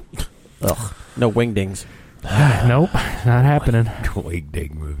emojis. Ugh. No wingdings. Nope, not happening.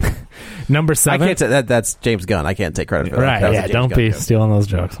 Wingding movie. Number 7. I can't say that. That's James Gunn. I can't take credit for that. Right? Yeah, don't be stealing those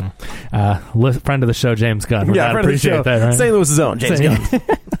jokes. Friend of the show, James Gunn. We gotta appreciate that. Right? St. Louis' own James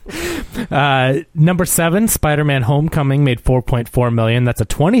Gunn. Number 7, Spider-Man: Homecoming made $4.4 million. That's a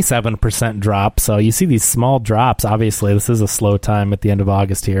 27% drop. So you see these small drops. Obviously, this is a slow time at the end of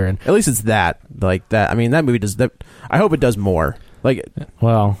August here, and at least it's that. I mean, that movie does that. I hope it does more. Like,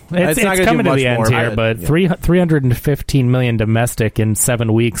 well, it's coming to the end here, but $315 million domestic in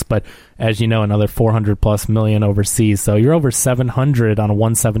 7 weeks, but as you know, another $400+ million overseas. So you're over $700 on a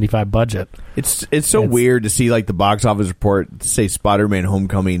 $175 budget. It's so weird to see like the box office report say Spider-Man: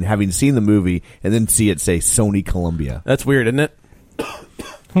 Homecoming, having seen the movie, and then see it say Sony Columbia. That's weird, isn't it?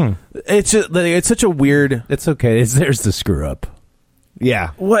 It's such a weird. It's okay. There's the screw up.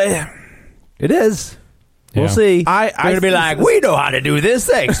 Yeah. What? It is. We'll see. They're going to be like, we know how to do this.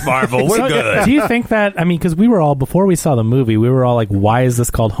 Thanks, Marvel. We're good. Do you think that, I mean, because we were all, before we saw the movie, we were all like, why is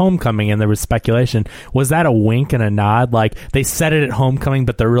this called Homecoming? And there was speculation. Was that a wink and a nod? Like, they said it at Homecoming,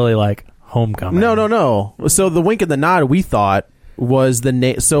 but they're really like, Homecoming. No. So the wink and the nod, we thought, was the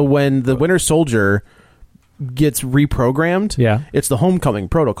name. So when the Winter Soldier gets reprogrammed, it's the Homecoming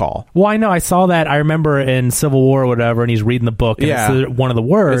Protocol. Well, I know. I saw that. I remember in Civil War or whatever, and he's reading the book, and it's one of the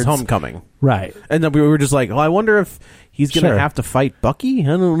words. It's Homecoming. Right. And then we were just like, well, I wonder if he's going to have to fight Bucky? I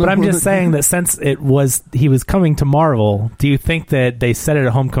don't know. But I'm just saying that since he was coming to Marvel, do you think that they said it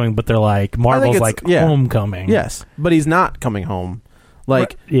at Homecoming, but they're like, Marvel's like, Homecoming? Yes. But he's not coming home.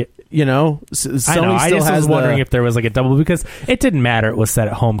 Like, you know, Sony I know. I still just was wondering if there was like a double, because it didn't matter. It was set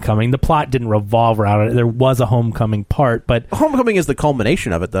at Homecoming. The plot didn't revolve around it. There was a Homecoming part, but Homecoming is the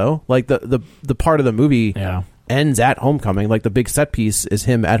culmination of it, though. Like the part of the movie ends at Homecoming. Like the big set piece is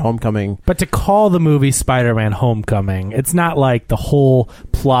him at Homecoming. But to call the movie Spider-Man Homecoming, it's not like the whole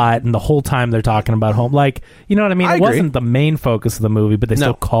plot and the whole time they're talking about home. Like, you know what I mean? It wasn't the main focus of the movie, but they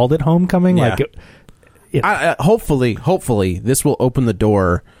still called it Homecoming. Yeah. Like, hopefully, this will open the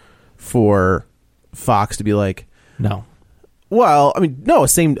door for Fox to be like, no. Well, I mean, no,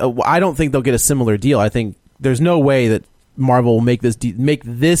 same. I don't think they'll get a similar deal. I think there's no way that Marvel will make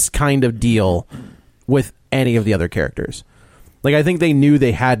this kind of deal with any of the other characters. Like, I think they knew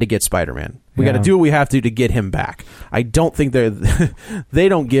they had to get Spider-Man. We got to do what we have to get him back. I don't think they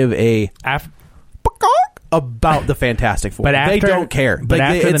don't give a about the Fantastic Four. But they don't care. But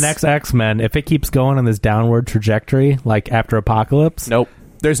after the next X-Men, if it keeps going on this downward trajectory, like after Apocalypse, nope.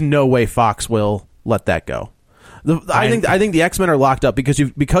 There's no way Fox will let that go. I think the X-Men are locked up because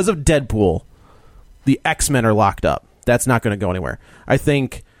of Deadpool. The X-Men are locked up. That's not going to go anywhere. I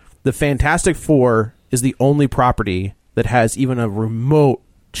think the Fantastic Four is the only property that has even a remote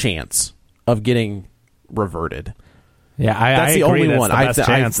chance of getting reverted. Yeah, that's the agree. only one. That's the best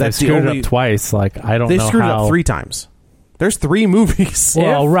chance. They screwed it up twice. Like, I don't know how. They screwed it up 3 times. There's 3 movies.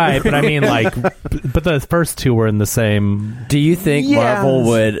 Well, right, but I mean, like, but the first 2 were in the same. Do you think Marvel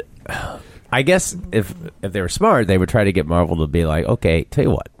would? I guess if they were smart, they would try to get Marvel to be like, okay, tell you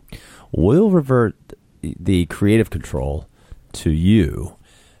what, we'll revert the creative control to you.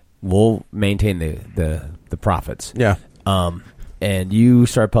 We'll maintain the profits. Yeah. And you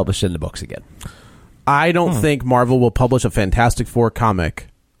start publishing the books again. I don't think Marvel will publish a Fantastic Four comic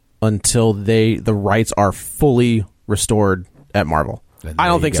until the rights are fully restored at Marvel. I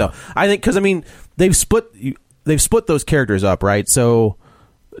don't think so. I think because they've split those characters up, right? So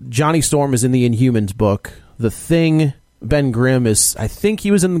Johnny Storm is in the Inhumans book. The Thing, Ben Grimm I think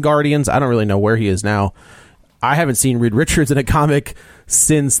he was in the Guardians. I don't really know where he is now. I haven't seen Reed Richards in a comic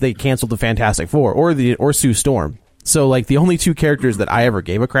since they canceled the Fantastic Four or Sue Storm. So, like, the only 2 characters that I ever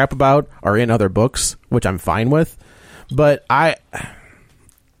gave a crap about are in other books, which I'm fine with. But I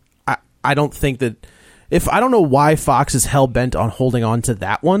don't think that I don't know why Fox is hell bent on holding on to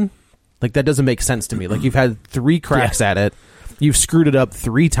that one. Like, that doesn't make sense to me. Like, you've had 3 cracks at it. You've screwed it up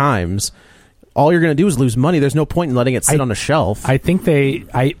 3 times. All you're going to do is lose money. There's no point in letting it sit on a shelf. I think they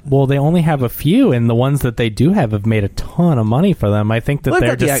only have a few, and the ones that they do have made a ton of money for them. I think that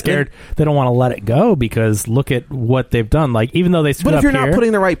they're just scared. They don't want to let it go because look at what they've done. Like, even though they screwed up here. But if you're not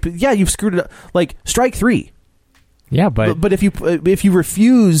putting the right, you've screwed it up. Like, strike 3. Yeah, but if you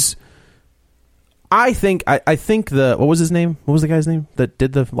refuse, I think what was his name? What was the guy's name that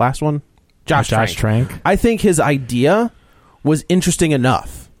did the last one? Josh Trank. I think his idea was interesting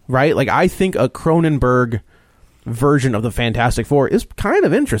enough. Right? Like, I think a Cronenberg version of the Fantastic Four is kind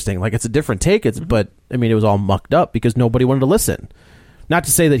of interesting. Like, it's a different take. But, I mean, it was all mucked up because nobody wanted to listen. Not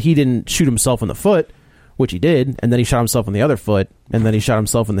to say that he didn't shoot himself in the foot, which he did, and then he shot himself in the other foot, and then he shot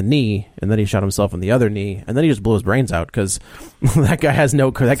himself in the knee, and then he shot himself in the other knee, and then he just blew his brains out because that guy has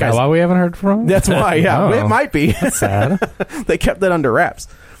no... That guy's, why we haven't heard from him? That's why, yeah. Oh, it might be. That's sad. They kept that under wraps.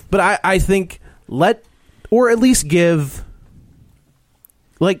 But I think or at least give...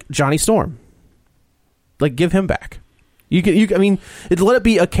 Like Johnny Storm, like give him back. Let it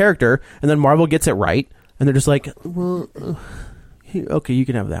be a character, and then Marvel gets it right, and they're just like, well, okay, you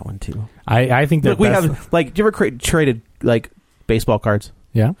can have that one too. I think that we have like, do you ever traded like baseball cards?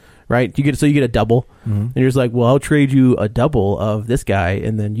 Yeah, right. You get a double, and you're just like, well, I'll trade you a double of this guy,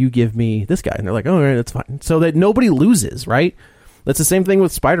 and then you give me this guy, and they're like, oh, all right, that's fine. So that nobody loses, right? That's the same thing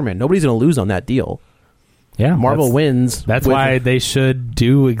with Spider-Man. Nobody's going to lose on that deal. Yeah, Marvel wins. That's why they should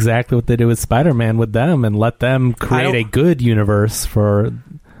do exactly what they do with Spider-Man with them and let them create a good universe for...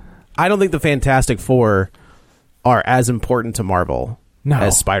 I don't think the Fantastic Four are as important to Marvel No,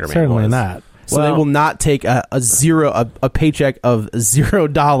 as Spider-Man certainly was. not. So they will not take a paycheck of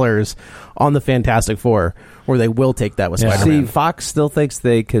 $0 on the Fantastic Four, or they will take that with Spider-Man. See, Fox still thinks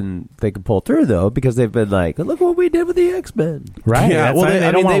they can pull through though, because they've been like, look what we did with the X-Men, right? Yeah, well,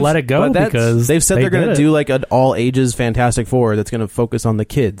 they don't want to let it go because they've said they're going to do like an all ages Fantastic Four that's going to focus on the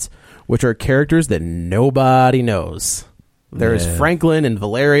kids, which are characters that nobody knows. There's Franklin and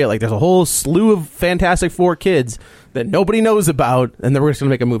Valeria. Like, there's a whole slew of Fantastic Four kids that nobody knows about, and then we're just going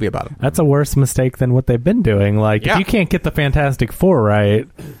to make a movie about them. That's a worse mistake than what they've been doing. Like, if you can't get the Fantastic Four right,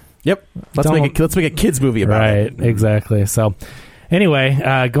 let's make a kids movie about it. Right, exactly. So,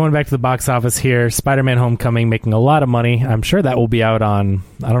 anyway, going back to the box office here, Spider-Man: Homecoming making a lot of money. I'm sure that will be out on,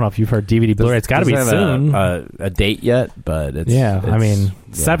 I don't know if you've heard DVD, Blu-ray. It's got to be soon. A date yet, but it's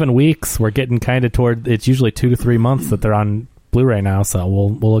 7 weeks. We're getting kind of toward. It's usually 2 to 3 months that they're on Blu-ray now, so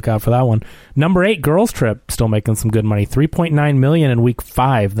we'll look out for that one. Number 8, Girls Trip, still making some good money. $3.9 million in week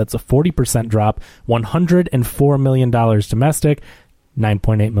 5. That's a 40% drop. $104 million domestic.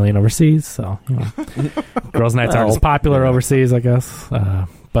 $9.8 million overseas. So, girls' nights aren't as popular overseas, I guess.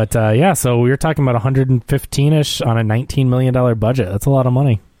 So we were talking about 115-ish on a $19 million budget. That's a lot of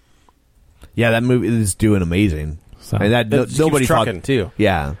money. Yeah, that movie is doing amazing. So, and that nobody trucking too.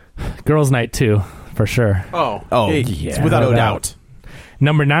 Yeah, Girls' Night 2 for sure. Yeah, without a doubt.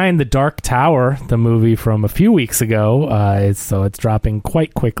 Number 9, The Dark Tower, the movie from a few weeks ago. So it's dropping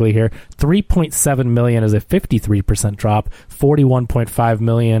quite quickly here. $3.7 million is a 53% drop. $41.5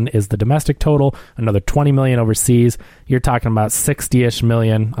 million is the domestic total. Another $20 million overseas. You're talking about $60-ish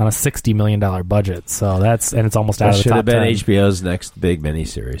million on a $60 million budget. So it's almost out of the top 10. Should have been HBO's next big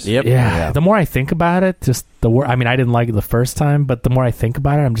miniseries. Yep. Yeah. The more I think about it, I didn't like it the first time, but the more I think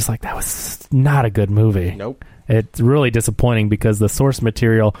about it, I'm just like, that was not a good movie. Nope. It's really disappointing because the source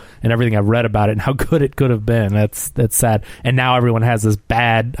material and everything I've read about it and how good it could have been, that's sad. And now everyone has this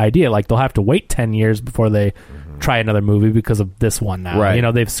bad idea. Like, they'll have to wait 10 years before they try another movie because of this one now. Right.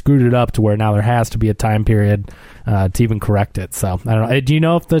 They've screwed it up to where now there has to be a time period to even correct it. So, I don't know. Do you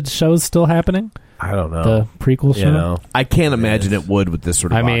know if the show's still happening? I don't know. The prequel show? I can't imagine it would with this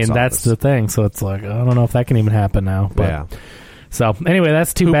sort of box that's office. the thing. So it's like, I don't know if that can even happen now. But, yeah. So, anyway,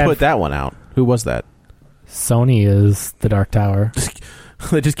 that's too bad. Who put that one out? Who was that? Sony is The Dark Tower.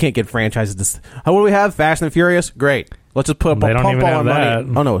 They just can't get franchises. What do we have? Fast and Furious? Great. Let's just put They don't pump even all have our that.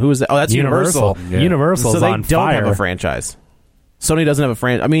 money. Oh, no. Who is that? Oh, that's Universal. Universal's so they on don't fire. have a franchise. Sony doesn't have a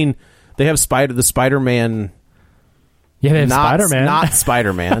franchise. I mean, they have the Spider-Man. Yeah, they have Spider-Man. Not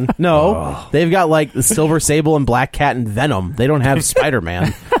Spider-Man. No. They've got, like, the Silver Sable and Black Cat and Venom. They don't have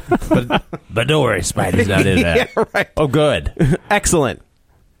Spider-Man. But don't worry, Spidey's not in that. Yeah, right. Oh, good. Excellent.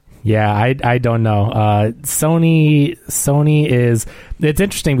 Yeah, I don't know. Sony is. It's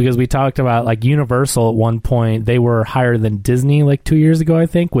interesting because we talked about, like, Universal at one point. They were higher than Disney like 2 years ago, I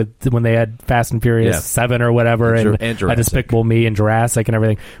think, when they had Fast and Furious 7 or whatever, and Despicable Me and Jurassic and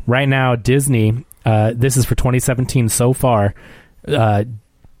everything. Right now, Disney. This is for 2017 so far.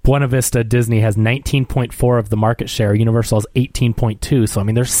 Buena Vista Disney has 19.4 of the market share. Universal has 18.2. So, I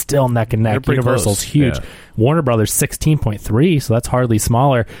mean, they're still neck and neck. Universal's close. huge. Yeah. Warner Brothers 16.3, so that's hardly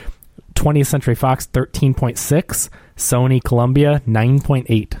smaller. 20th Century Fox 13.6. Sony Columbia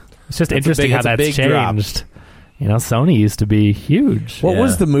 9.8. It's just interesting how that's changed. Sony used to be huge. What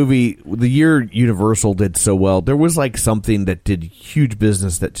was the movie, the year Universal did so well, there was like something that did huge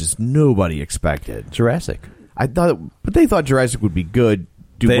business that just nobody expected. Jurassic. But they thought Jurassic would be good,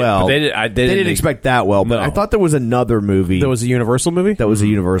 well. They didn't expect that well, but No. I thought there was another movie. That was a Universal movie? That was a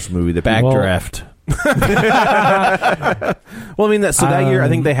Universal movie. Backdraft. Well, I mean, that year, I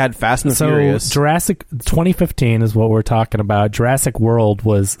think they had Fast and Furious. Jurassic 2015 is what we're talking about. Jurassic World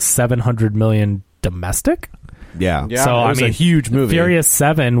was $700 million domestic. Yeah. So, it was a huge movie. Furious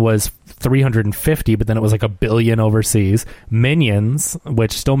 7 was 350, but then it was like $1 billion overseas. Minions,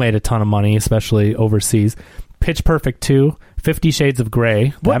 which still made a ton of money, especially overseas. Pitch Perfect 2, 50 Shades of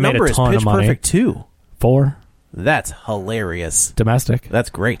Grey. What that made number a ton is of Pitch money. Perfect 2? 4. That's hilarious. Domestic. That's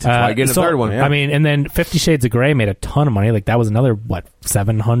great. That's why I get a third one. Yeah. I mean, and then 50 Shades of Grey made a ton of money. Like, that was another,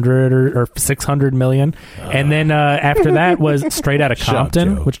 700 or 600 million. And then after that was Straight Outta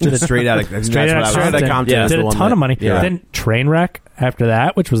Compton, which did a Straight Outta Compton did a ton of money. Yeah. Then Trainwreck after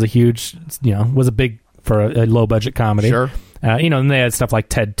that, which was a huge, was a big for a low budget comedy. Sure. And they had stuff like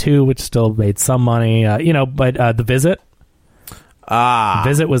Ted 2, which still made some money. But The Visit.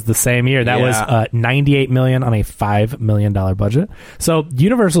 Visit was the same year. That was $98 million on a $5 million budget. So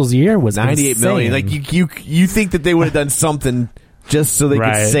Universal's year was $98 million. insane. Like you think that they would have done something just so they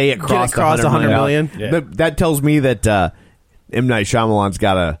could say it crossed $100 million. Yeah. That tells me that M. Night Shyamalan's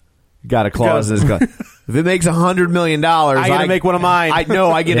got a clause in his gun. If it makes $100 million, I gotta make one of mine. I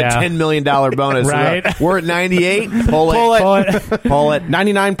know I get a $10 million bonus. Right. So we're at 98. Pull it. Pull it.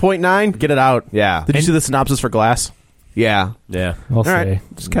 99.9. Get it out. Yeah. Did you see the synopsis for Glass? Yeah. Yeah. We'll see. right.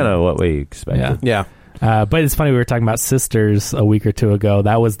 It's kind of what we expected. Yeah. But it's funny, we were talking about Sisters a week or two ago.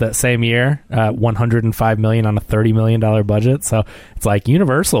 That was that same year, $105 million on a $30 million budget. So it's like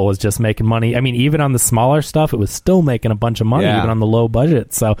Universal was just making money. I mean, even on the smaller stuff, it was still making a bunch of money, even on the low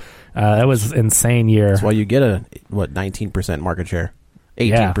budget. So that was an insane year. That's why you get a 19% market share.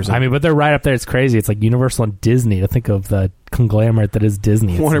 18%. Yeah. I mean, but they're right up there. It's crazy. It's like Universal and Disney. To think of the conglomerate that is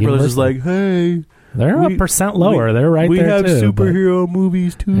Disney. It's Warner Brothers is Universal. like, hey, they're a percent lower. They're right there, too. We have superhero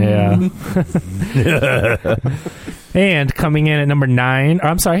movies, too. Yeah. And coming in at number 9,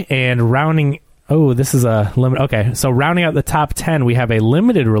 and rounding... Oh, this is a limit. Okay, so rounding out the top 10, we have a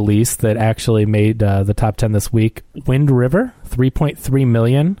limited release that actually made the top 10 this week. Wind River, $3.3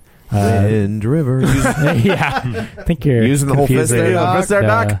 million. Wind River. Yeah, I think you're using the whole fist there,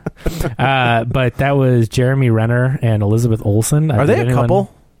 Doc. But that was Jeremy Renner and Elizabeth Olsen. Are they a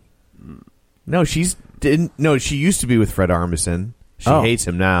couple? No, she used to be with Fred Armisen. She hates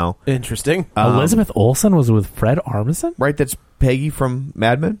him now. Interesting. Elizabeth Olsen was with Fred Armisen? Right, that's Peggy from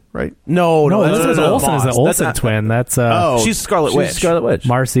Mad Men, right? No, Elizabeth Olsen is the Olsen twin. That's she's Scarlet Witch. Scarlet Witch.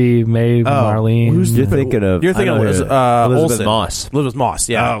 Marcy, Maeve, Marlene. You're thinking of Elizabeth Olsen. Moss. Elizabeth Moss,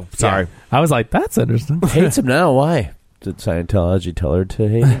 yeah. Oh, sorry. I was like, that's interesting. Hates him now. Why? Did Scientology tell her to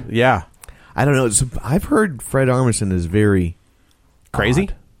hate him? Yeah. I don't know. I've heard Fred Armisen is very crazy.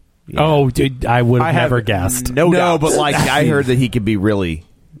 odd. Yeah. Oh, dude, I would have never guessed. No, but like I heard that he could be really.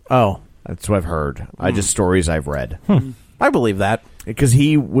 Oh, that's what I've heard. Just stories I've read. I believe that because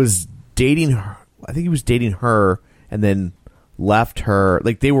he was dating her. I think he was dating her and then left her.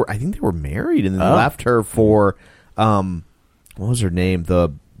 Like they were. I think they were married and then left her for. What was her name?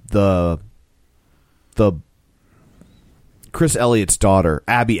 The Chris Elliott's daughter,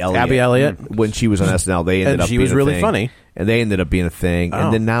 Abby Elliott. Abby Elliott. When she was on SNL, they ended up. She being was a really thing. funny. And they ended up being a thing.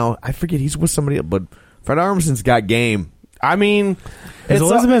 And then now, I forget, he's with somebody else. But Fred Armisen's got game. I mean, is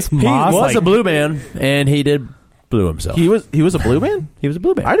Elizabeth Moss he was a blue man, and he did blue himself. He was a blue man? He was a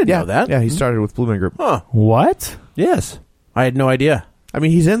blue man. I didn't know that. Yeah, he started with Blue Man Group. Huh. What? Yes. I had no idea. I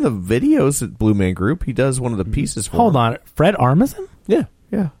mean, he's in the videos at Blue Man Group. He does one of the pieces for Hold him. on. Fred Armisen? Yeah.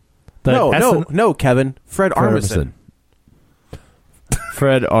 Yeah. No, Kevin. Fred Armisen.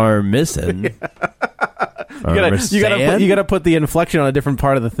 Fred Armisen. You gotta put the inflection on a different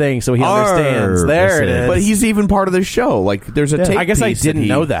part of the thing so he understands. There it is. But he's even part of the show. Like, there's a tape I guess I piece didn't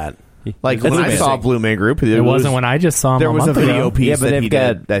know that. Like, when I saw Blue Man Group, It wasn't when I just saw him there a was a month video ago. piece that he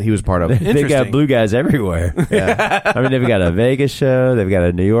did that he was part of. They've got blue guys everywhere. Yeah. I mean, they've got a Vegas show. They've got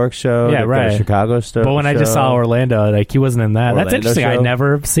a New York show. Yeah, they've right. got a Chicago show. But when I just saw Orlando, like, he wasn't in that. That's Orlando interesting. show? I'd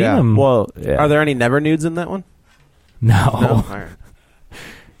never seen him. Well, yeah. Are there any never nudes in that one? No. All right.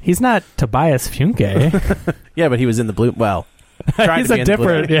 He's not Tobias Funke. Yeah, but he was in the blue. Well, He's a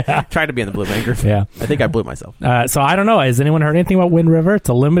different. Yeah. Tried to be in the Blue Man Group. Yeah. I think I blew myself. So I don't know. Has anyone heard anything about Wind River? It's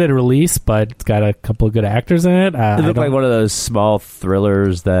a limited release, but it's got a couple of good actors in it. It looked like one of those small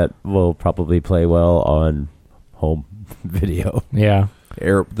thrillers that will probably play well on home video. Yeah.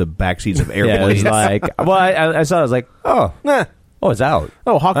 The backseats of Yeah, airplanes. it's like, well, I saw it. I was like, oh, it's out.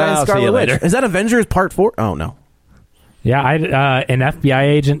 Oh, Hawkeye and I'll see you Scarlet Witch. later. Is that Avengers Part 4? Oh, no. Yeah, an FBI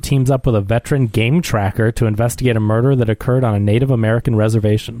agent teams up with a veteran game tracker to investigate a murder that occurred on a Native American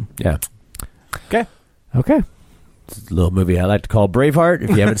reservation. Yeah. Okay. It's a little movie I like to call Braveheart.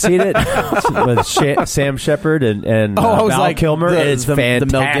 If you haven't seen it, with Sam Shepard and Val Kilmer. It's fantastic.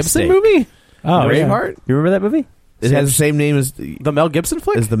 The Mel Gibson movie? Oh, Braveheart? You remember that movie? It has the same name as The Mel Gibson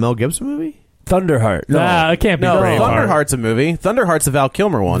flick? Is the Mel Gibson movie? Thunderheart. Nah, it can't be No, Braveheart. Thunderheart's a movie. Thunderheart's a Val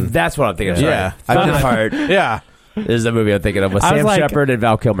Kilmer one. That's what I'm thinking of. Yeah. Thunderheart Yeah. is the movie I'm thinking of with I was Sam like- Shepard and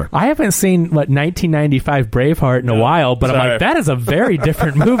Val Kilmer. I haven't seen 1995 Braveheart in a while, but I'm Sorry. like, that is a very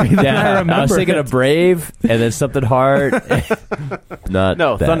different movie than I remember. I was thinking of Brave and then something hard. Not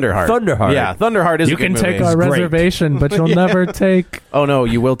No, that. Thunderheart. Thunderheart. Yeah, Thunderheart is You a good can movie. take our great. reservation, but you'll never take. Oh, no,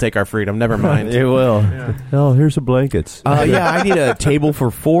 you will take our freedom. Never mind. It will. Oh, here's some blankets. Yeah, I need a table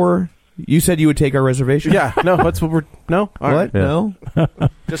for 4. You said you would take our reservation? Yeah, no, that's what we're... No? All right. What? No?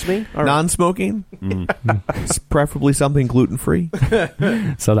 Just me? All right. Non-smoking? Preferably something gluten-free?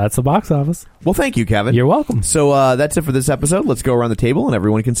 So that's the box office. Well, thank you, Kevin. You're welcome. So that's it for this episode. Let's go around the table, and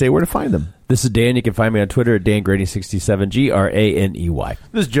everyone can say where to find them. This is Dan. You can find me on Twitter at DanGrady67, GRANEY.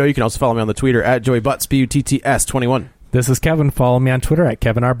 This is Joe. You can also follow me on the Twitter at JoeyButts, BUTTS21. This is Kevin. Follow me on Twitter at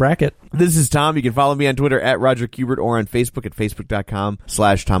Kevin R. Brackett. This is Tom. You can follow me on Twitter at Roger Kubert or on Facebook at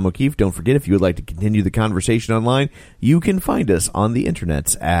Facebook.com/Tom O'Keefe. Don't forget, if you would like to continue the conversation online, you can find us on the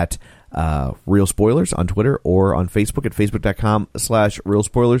internets at Real Spoilers on Twitter or on Facebook at facebook.com/Real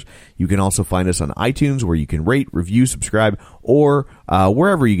Spoilers. You can also find us on iTunes, where you can rate, review, subscribe, or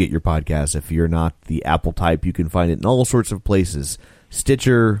wherever you get your podcasts. If you're not the Apple type, you can find it in all sorts of places.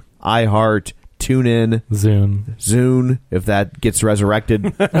 Stitcher, iHeart, TuneIn, Zune, if that gets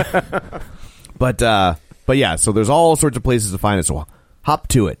resurrected. But yeah, so there's all sorts of places to find it, so hop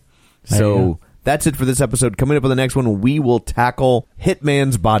to it. So that's it for this episode. Coming up on the next one, we will tackle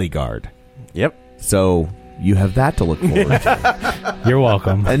Hitman's Bodyguard. Yep. So you have that to look forward to. You're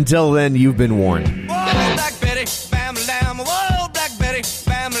welcome. Until then, you've been warned. Whoa, Black Betty, bam, lamb. Whoa, Black Betty,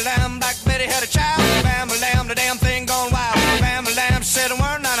 bam, lamb. Black Betty had a child, bam, lamb. The damn thing gone wild, bam, lamb. She said a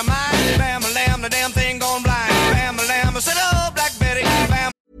word, not a mind, bam, lamb. The damn thing gone blind, bam, lamb. I said, oh, Black Betty,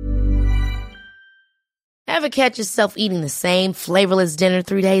 bam. Ever catch yourself eating the same flavorless dinner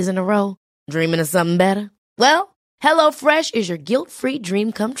 3 days in a row? Dreaming of something better? Well, HelloFresh is your guilt-free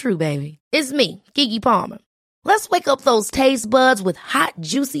dream come true, baby. It's me, Keke Palmer. Let's wake up those taste buds with hot,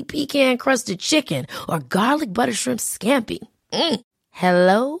 juicy pecan-crusted chicken or garlic butter shrimp scampi.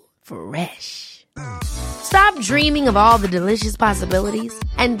 Hello Fresh. Stop dreaming of all the delicious possibilities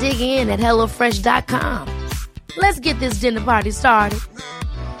and dig in at HelloFresh.com. Let's get this dinner party started.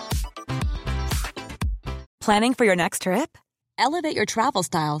 Planning for your next trip? Elevate your travel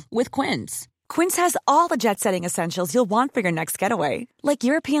style with Quince. Quince has all the jet-setting essentials you'll want for your next getaway, like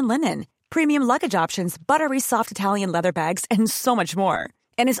European linen, premium luggage options, buttery soft Italian leather bags, and so much more.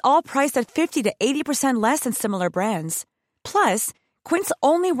 And is all priced at 50 to 80% less than similar brands. Plus, Quince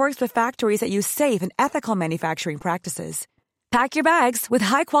only works with factories that use safe and ethical manufacturing practices. Pack your bags with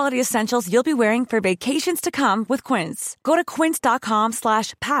high-quality essentials you'll be wearing for vacations to come with Quince. Go to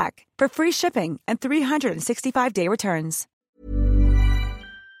quince.com/pack for free shipping and 365-day returns.